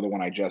 issues before the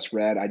one I just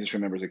read. I just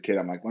remember as a kid,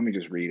 I'm like, let me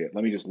just read it.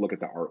 Let me just look at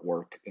the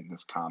artwork in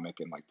this comic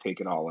and like take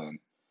it all in.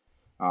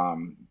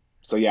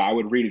 So yeah, I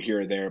would read it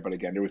here or there, but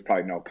again, there was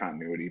probably no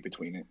continuity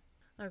between it.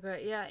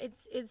 Okay, yeah,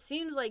 it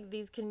seems like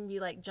these can be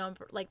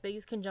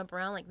these can jump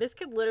around. Like this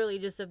could literally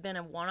just have been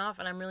a one-off,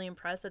 and I'm really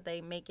impressed that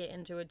they make it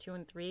into a 2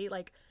 and 3.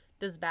 Like,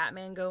 does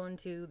Batman go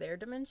into their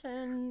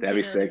dimension? That'd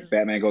be sick.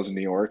 Batman goes to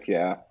New York,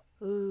 yeah.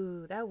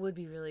 Ooh, that would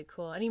be really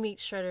cool. And he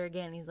meets Shredder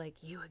again. He's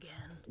like, "You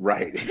again?"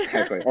 Right,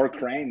 exactly. Or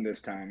Krang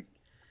this time.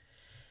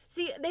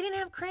 See, they didn't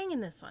have Krang in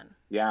this one.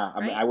 Yeah,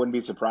 I mean, I wouldn't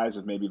be surprised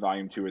if maybe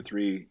volume 2 or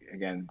 3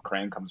 again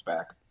Krang comes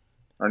back,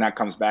 or not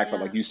comes back, but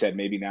like you said,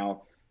 maybe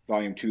now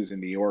volume 2 is in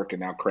New York,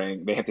 and now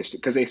Krang, they have to,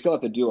 because they still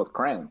have to deal with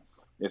Krang.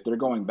 If they're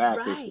going back,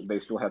 they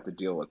still have to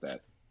deal with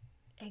that.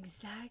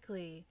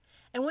 Exactly.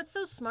 And what's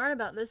so smart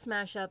about this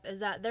mashup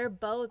is that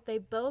they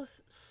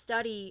both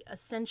study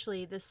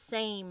essentially the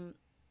same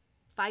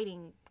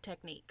fighting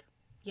technique,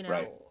 you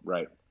know.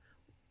 Right.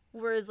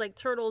 Whereas like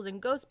Turtles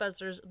and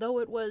Ghostbusters, though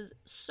it was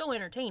so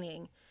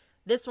entertaining,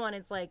 this one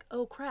it's like,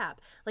 oh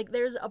crap. Like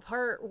there's a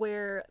part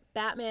where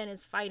Batman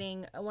is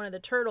fighting one of the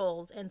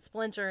turtles and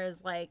Splinter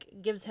is like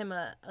gives him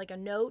a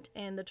note,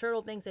 and the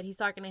turtle thinks that he's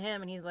talking to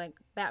him, and he's like,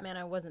 Batman,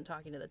 I wasn't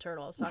talking to the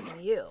turtle, I was talking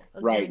to you.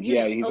 Right.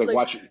 Yeah, he's like,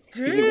 watch your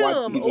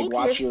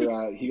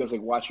he goes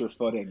like, watch your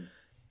footing.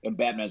 And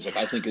Batman's like,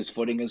 I think his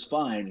footing is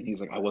fine. And he's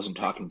like, I wasn't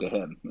talking to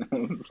him.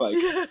 It's like,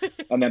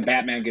 and then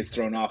Batman gets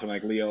thrown off, and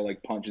like Leo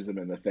like punches him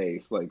in the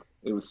face. Like,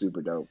 it was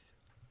super dope.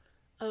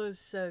 Oh,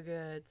 so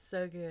good,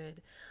 so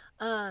good.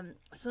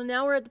 So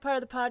now we're at the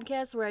part of the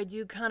podcast where I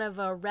do kind of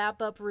a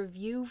wrap-up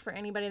review for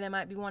anybody that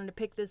might be wanting to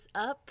pick this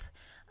up.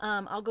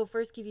 I'll go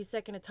first, give you a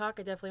second to talk.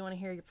 I definitely want to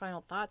hear your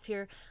final thoughts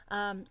here.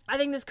 I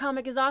think this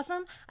comic is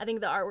awesome. I think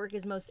the artwork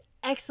is most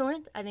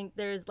excellent. I think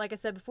there's, like I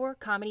said before,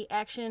 comedy,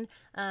 action.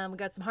 We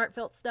got some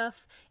heartfelt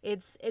stuff.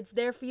 It's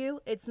there for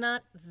you. It's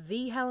not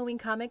the Halloween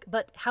comic,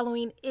 but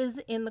Halloween is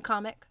in the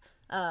comic,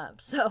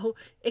 so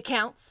it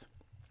counts.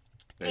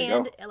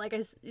 And like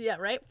I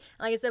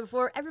said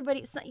before,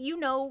 everybody, you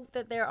know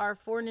that there are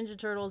 4 Ninja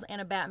Turtles and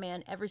a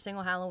Batman every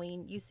single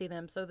Halloween. You see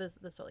them, so this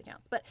totally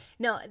counts. But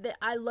no,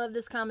 I love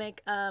this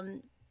comic.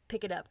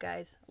 Pick it up,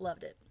 guys.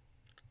 Loved it.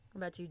 What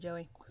about you,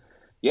 Joey?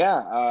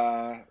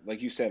 Yeah,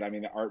 like you said, I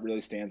mean, the art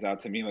really stands out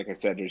to me. Like I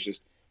said,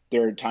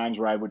 there are times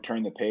where I would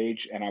turn the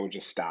page and I would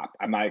just stop.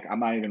 I'm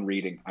not even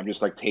reading. I'm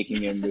just like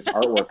taking in this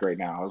artwork right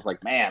now. I was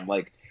like, man,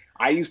 like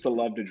I used to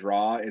love to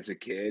draw as a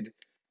kid.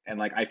 And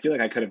like, I feel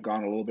like I could have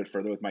gone a little bit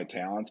further with my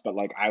talents, but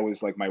like, I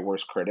was like my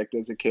worst critic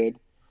as a kid,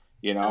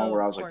 you know,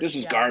 where I was like, this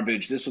is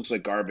garbage. This looks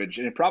like garbage.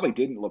 And it probably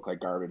didn't look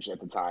like garbage at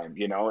the time,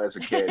 you know, as a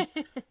kid.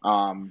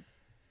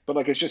 But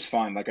like, it's just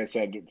fun. Like I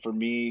said, for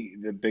me,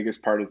 the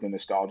biggest part is the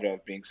nostalgia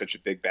of being such a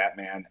big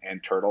Batman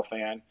and Turtle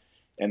fan,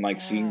 and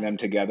like seeing them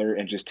together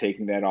and just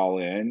taking that all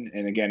in.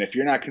 And again, if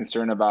you're not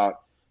concerned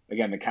about,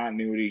 again, the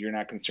continuity, you're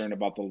not concerned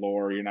about the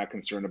lore, you're not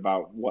concerned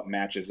about what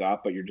matches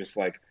up, but you're just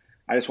like,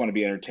 I just want to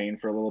be entertained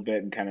for a little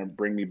bit and kind of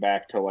bring me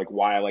back to like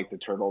why I like the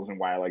Turtles and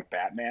why I like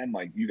Batman.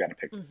 Like, you got to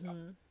pick this up.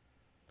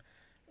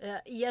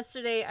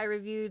 Yesterday I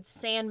reviewed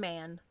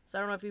Sandman. So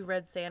I don't know if you've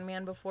read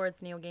Sandman before.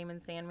 It's Neil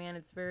Gaiman's Sandman.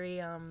 It's very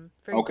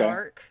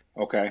dark.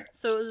 Okay.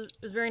 So it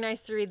was very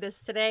nice to read this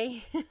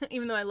today,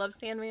 even though I love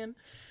Sandman.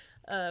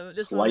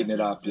 Just lighten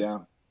it up, yeah.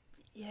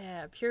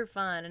 Yeah, pure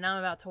fun. And now I'm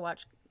about to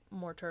watch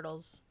more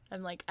Turtles.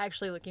 I'm like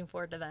actually looking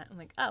forward to that. I'm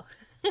like, oh.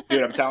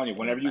 Dude, I'm telling you,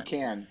 whenever you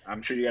can,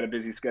 I'm sure you got a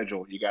busy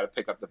schedule. You got to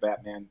pick up the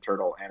Batman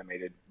Turtle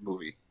animated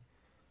movie.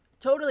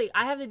 Totally.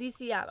 I have the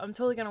DC app. I'm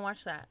totally going to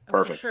watch that.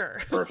 Perfect. For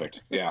sure.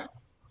 Perfect. Yeah.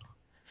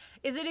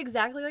 Is it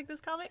exactly like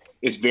this comic?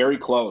 It's very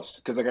close.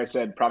 Because like I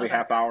said, probably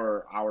half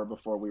hour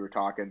before we were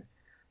talking,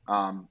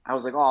 I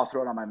was like, oh, I'll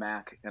throw it on my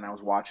Mac. And I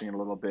was watching it a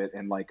little bit.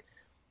 And like,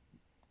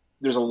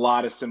 there's a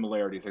lot of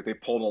similarities. Like they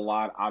pulled a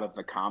lot out of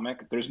the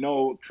comic. There's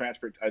no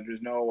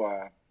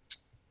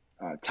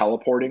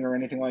teleporting or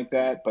anything like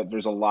that, but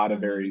there's a lot of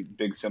very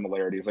big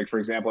similarities. Like, for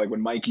example, like when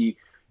Mikey,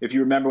 if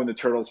you remember when the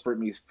Turtles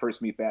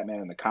first meet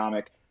Batman in the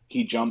comic,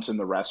 he jumps in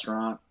the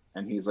restaurant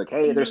and he's like,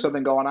 hey, there's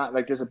something going on.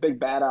 Like, there's a big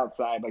bat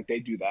outside. Like, they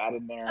do that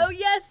in there. Oh,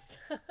 yes.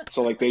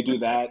 So, like, they do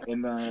that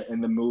in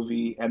the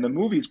movie. And the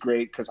movie's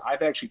great because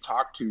I've actually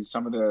talked to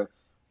some of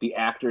the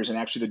actors and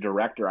actually the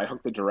director. I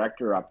hooked the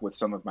director up with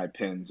some of my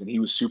pins, and he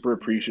was super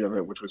appreciative of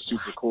it, which was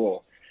super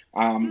cool.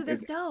 Dude,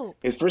 that's dope.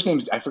 His first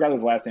name, I forgot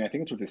his last name. I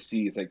think it's with a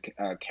C. It's like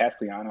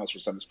Castellanos or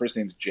something. His first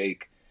name's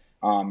Jake.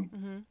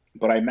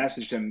 But I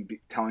messaged him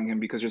telling him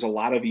because there's a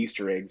lot of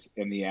Easter eggs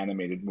in the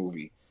animated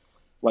movie.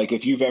 Like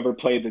if you've ever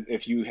played,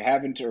 if you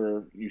haven't,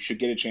 or you should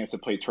get a chance to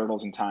play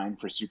Turtles in Time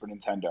for Super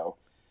Nintendo.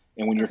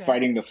 And when you're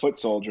fighting the foot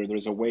soldier,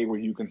 there's a way where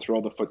you can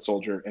throw the foot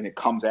soldier and it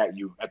comes at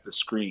you at the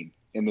screen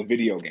in the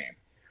video game.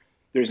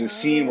 There's a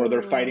scene where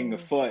they're fighting the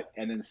foot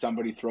and then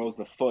somebody throws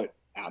the foot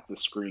at the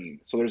screen.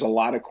 So there's a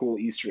lot of cool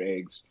Easter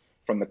eggs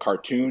from the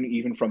cartoon,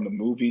 even from the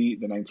movie,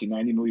 the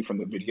 1990 movie, from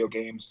the video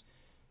games.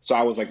 So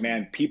I was like,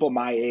 man, people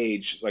my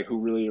age, like who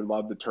really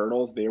love the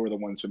Turtles, they were the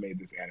ones who made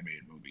this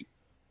animated movie.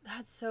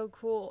 That's so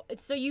cool.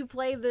 So you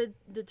play the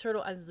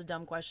turtle. This is a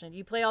dumb question.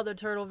 You play all the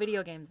turtle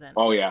video games then?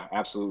 Oh yeah,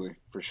 absolutely,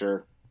 for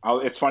sure.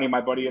 It's funny.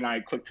 My buddy and I,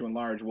 Click to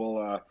Enlarge,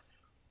 will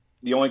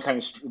the only kind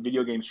of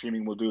video game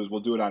streaming we'll do is we'll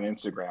do it on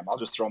Instagram. I'll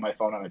just throw my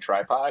phone on a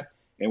tripod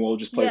and we'll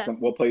just play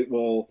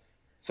We'll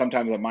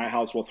sometimes at my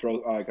house we'll throw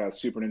like a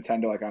Super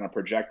Nintendo like on a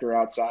projector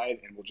outside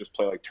and we'll just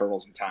play like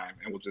Turtles in Time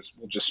and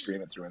we'll just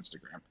stream it through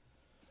Instagram.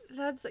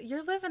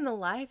 You're living the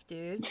life,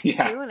 dude.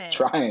 Yeah, doing it.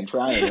 Trying,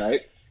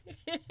 right?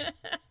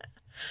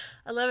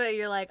 I love it.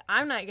 You're like,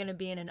 I'm not gonna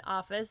be in an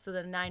office to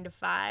the 9 to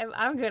 5.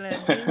 I'm gonna do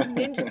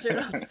Ninja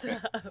Turtle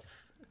stuff.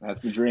 That's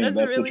the dream.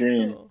 That's really the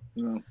dream.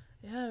 Cool.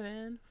 Yeah,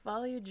 man.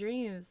 Follow your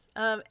dreams.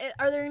 Are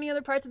there any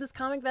other parts of this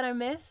comic that I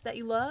missed that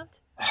you loved?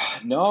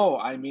 No,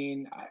 I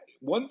mean,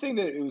 one thing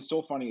that it was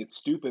so funny. It's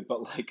stupid,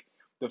 but like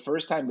the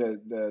first time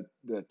the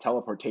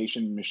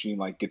teleportation machine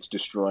like gets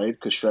destroyed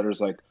because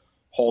Shredder's like,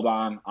 hold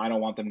on, I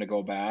don't want them to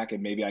go back,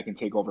 and maybe I can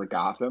take over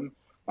Gotham.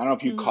 I don't know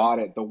if you caught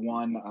it. The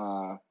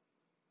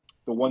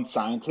one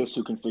scientist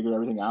who can figure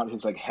everything out,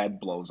 his like head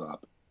blows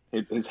up.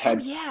 His head.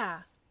 Oh, yeah.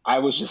 I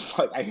was just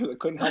like, I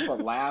couldn't help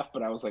but laugh,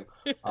 but I was like,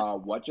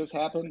 what just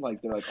happened?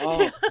 Like, they're like,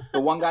 oh, the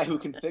one guy who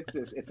can fix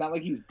this. It's not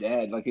like he's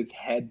dead. Like, his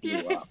head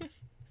blew up.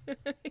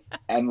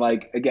 And,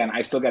 like, again,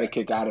 I still got a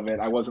kick out of it.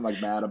 I wasn't, like,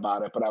 mad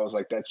about it, but I was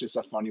like, that's just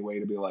a funny way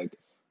to be like,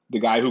 the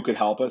guy who could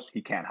help us,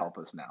 he can't help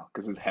us now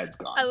because his head's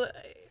gone.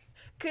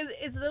 Because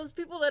it's those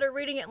people that are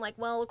reading it and like,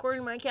 well,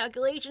 according to my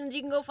calculations,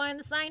 you can go find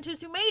the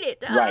scientist who made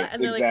it. Right, and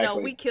they're exactly. like,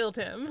 no, we killed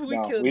him.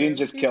 We didn't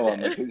just kill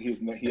him.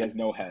 He has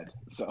no head,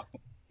 so...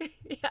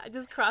 Yeah,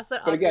 just cross that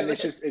off. But again,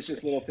 it's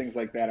just little things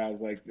like that. I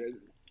was like,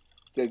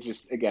 it's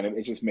just, again,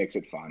 it just makes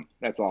it fun.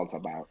 That's all it's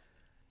about.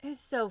 It's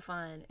so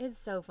fun. It's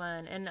so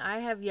fun. And I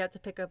have yet to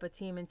pick up a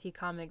TMNT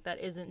comic that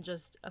isn't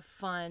just a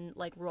fun,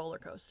 like, roller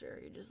coaster.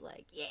 You're just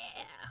like, yeah.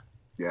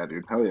 Yeah,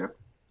 dude. Hell yeah.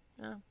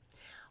 Oh.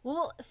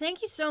 Well,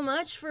 thank you so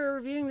much for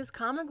reviewing this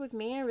comic with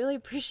me. I really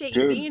appreciate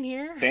you being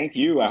here. Thank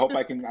you. I hope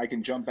I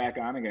can jump back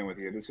on again with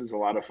you. This was a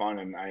lot of fun,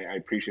 and I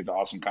appreciate the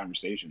awesome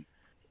conversation.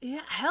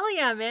 Yeah, hell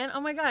yeah, man.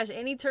 Oh my gosh,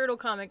 any turtle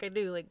comic I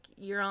do, like,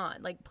 you're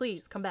on. Like,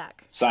 please, come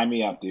back. Sign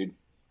me up, dude.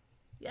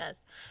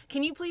 Yes.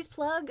 Can you please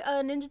plug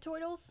Ninja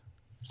Turtles?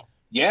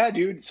 Yeah,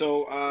 dude.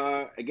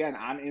 So, again,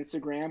 on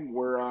Instagram,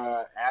 we're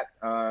at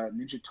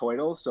Ninja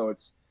Turtles. So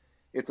it's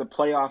a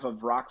playoff of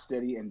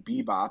Rocksteady and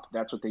Bebop.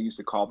 That's what they used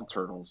to call the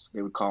Turtles.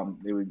 They would call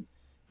them,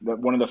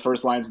 one of the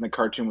first lines in the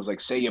cartoon was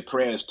like, say your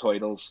prayers,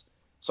 Turtles.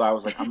 So I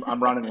was like,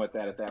 I'm running with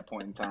that at that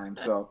point in time.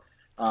 So,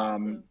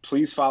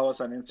 please follow us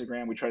on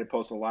Instagram. We try to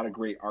post a lot of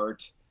great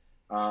art.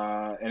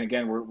 And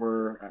again,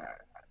 we're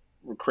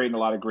creating a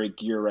lot of great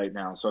gear right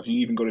now. So if you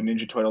even go to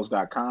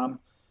ninjaturtles.com,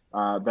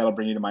 that'll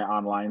bring you to my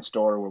online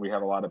store where we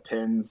have a lot of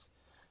pins,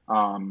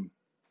 a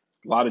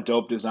lot of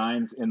dope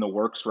designs in the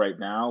works right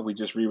now. We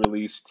just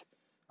re-released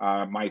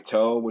My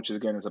Toe, which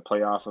again is a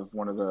playoff of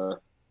one of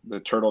the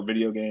Turtle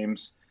video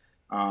games.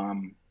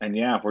 And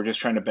yeah, we're just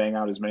trying to bang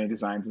out as many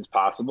designs as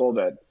possible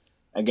that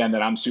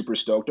I'm super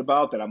stoked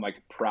about, that I'm like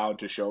proud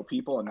to show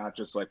people, and not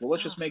just like, well,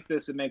 let's just make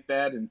this and make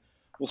that and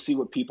we'll see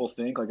what people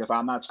think. Like, if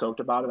I'm not stoked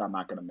about it, I'm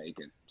not going to make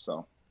it.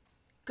 So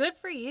good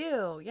for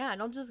you. Yeah,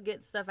 don't just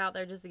get stuff out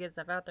there just to get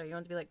stuff out there. You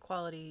want it to be like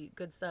quality,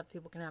 good stuff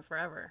people can have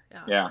forever.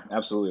 Yeah,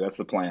 absolutely. That's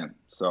the plan.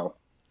 So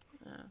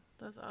yeah,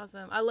 that's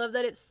awesome. I love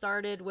that it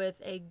started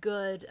with a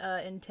good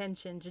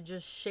intention to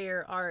just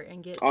share art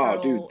and get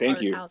dude,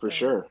 thank you for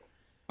sure.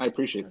 I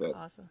appreciate that. That's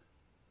awesome.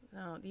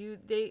 No, you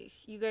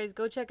guys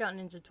go check out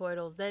Ninja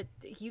Turtles. That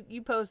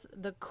you post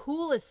the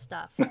coolest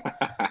stuff.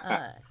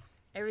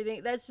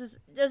 Everything that's just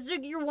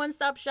your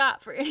one-stop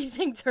shop for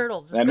anything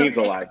turtles. That means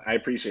a lot. I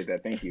appreciate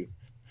that. Thank you.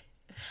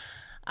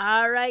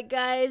 All right,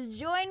 guys,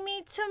 join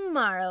me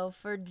tomorrow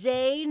for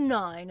day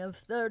 9 of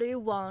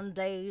 31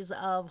 Days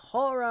of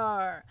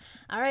Horror.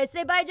 All right,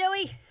 say bye,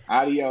 Joey.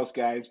 Adios,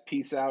 guys.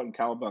 Peace out and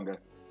cowabunga.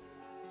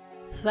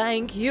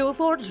 Thank you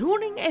for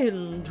tuning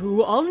in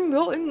to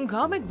Ongoing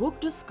Comic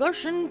Book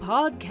Discussion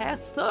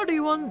Podcast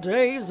 31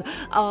 Days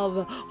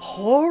of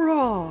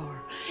Horror.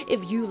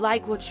 If you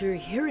like what you're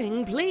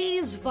hearing,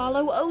 please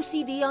follow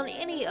OCD on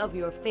any of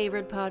your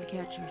favorite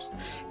podcatchers.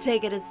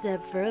 Take it a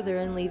step further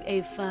and leave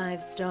a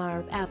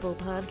 5-star Apple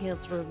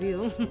Podcast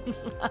review.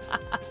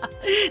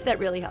 That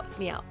really helps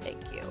me out,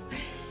 thank you.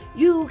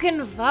 You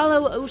can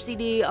follow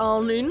OCD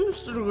on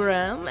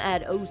Instagram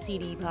at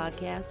OCD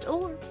Podcast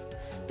or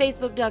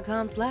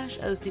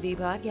Facebook.com/OCD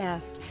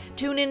Podcast.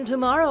 Tune in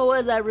tomorrow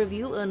as I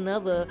review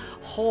another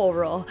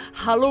horror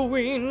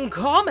Halloween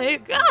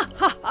comic.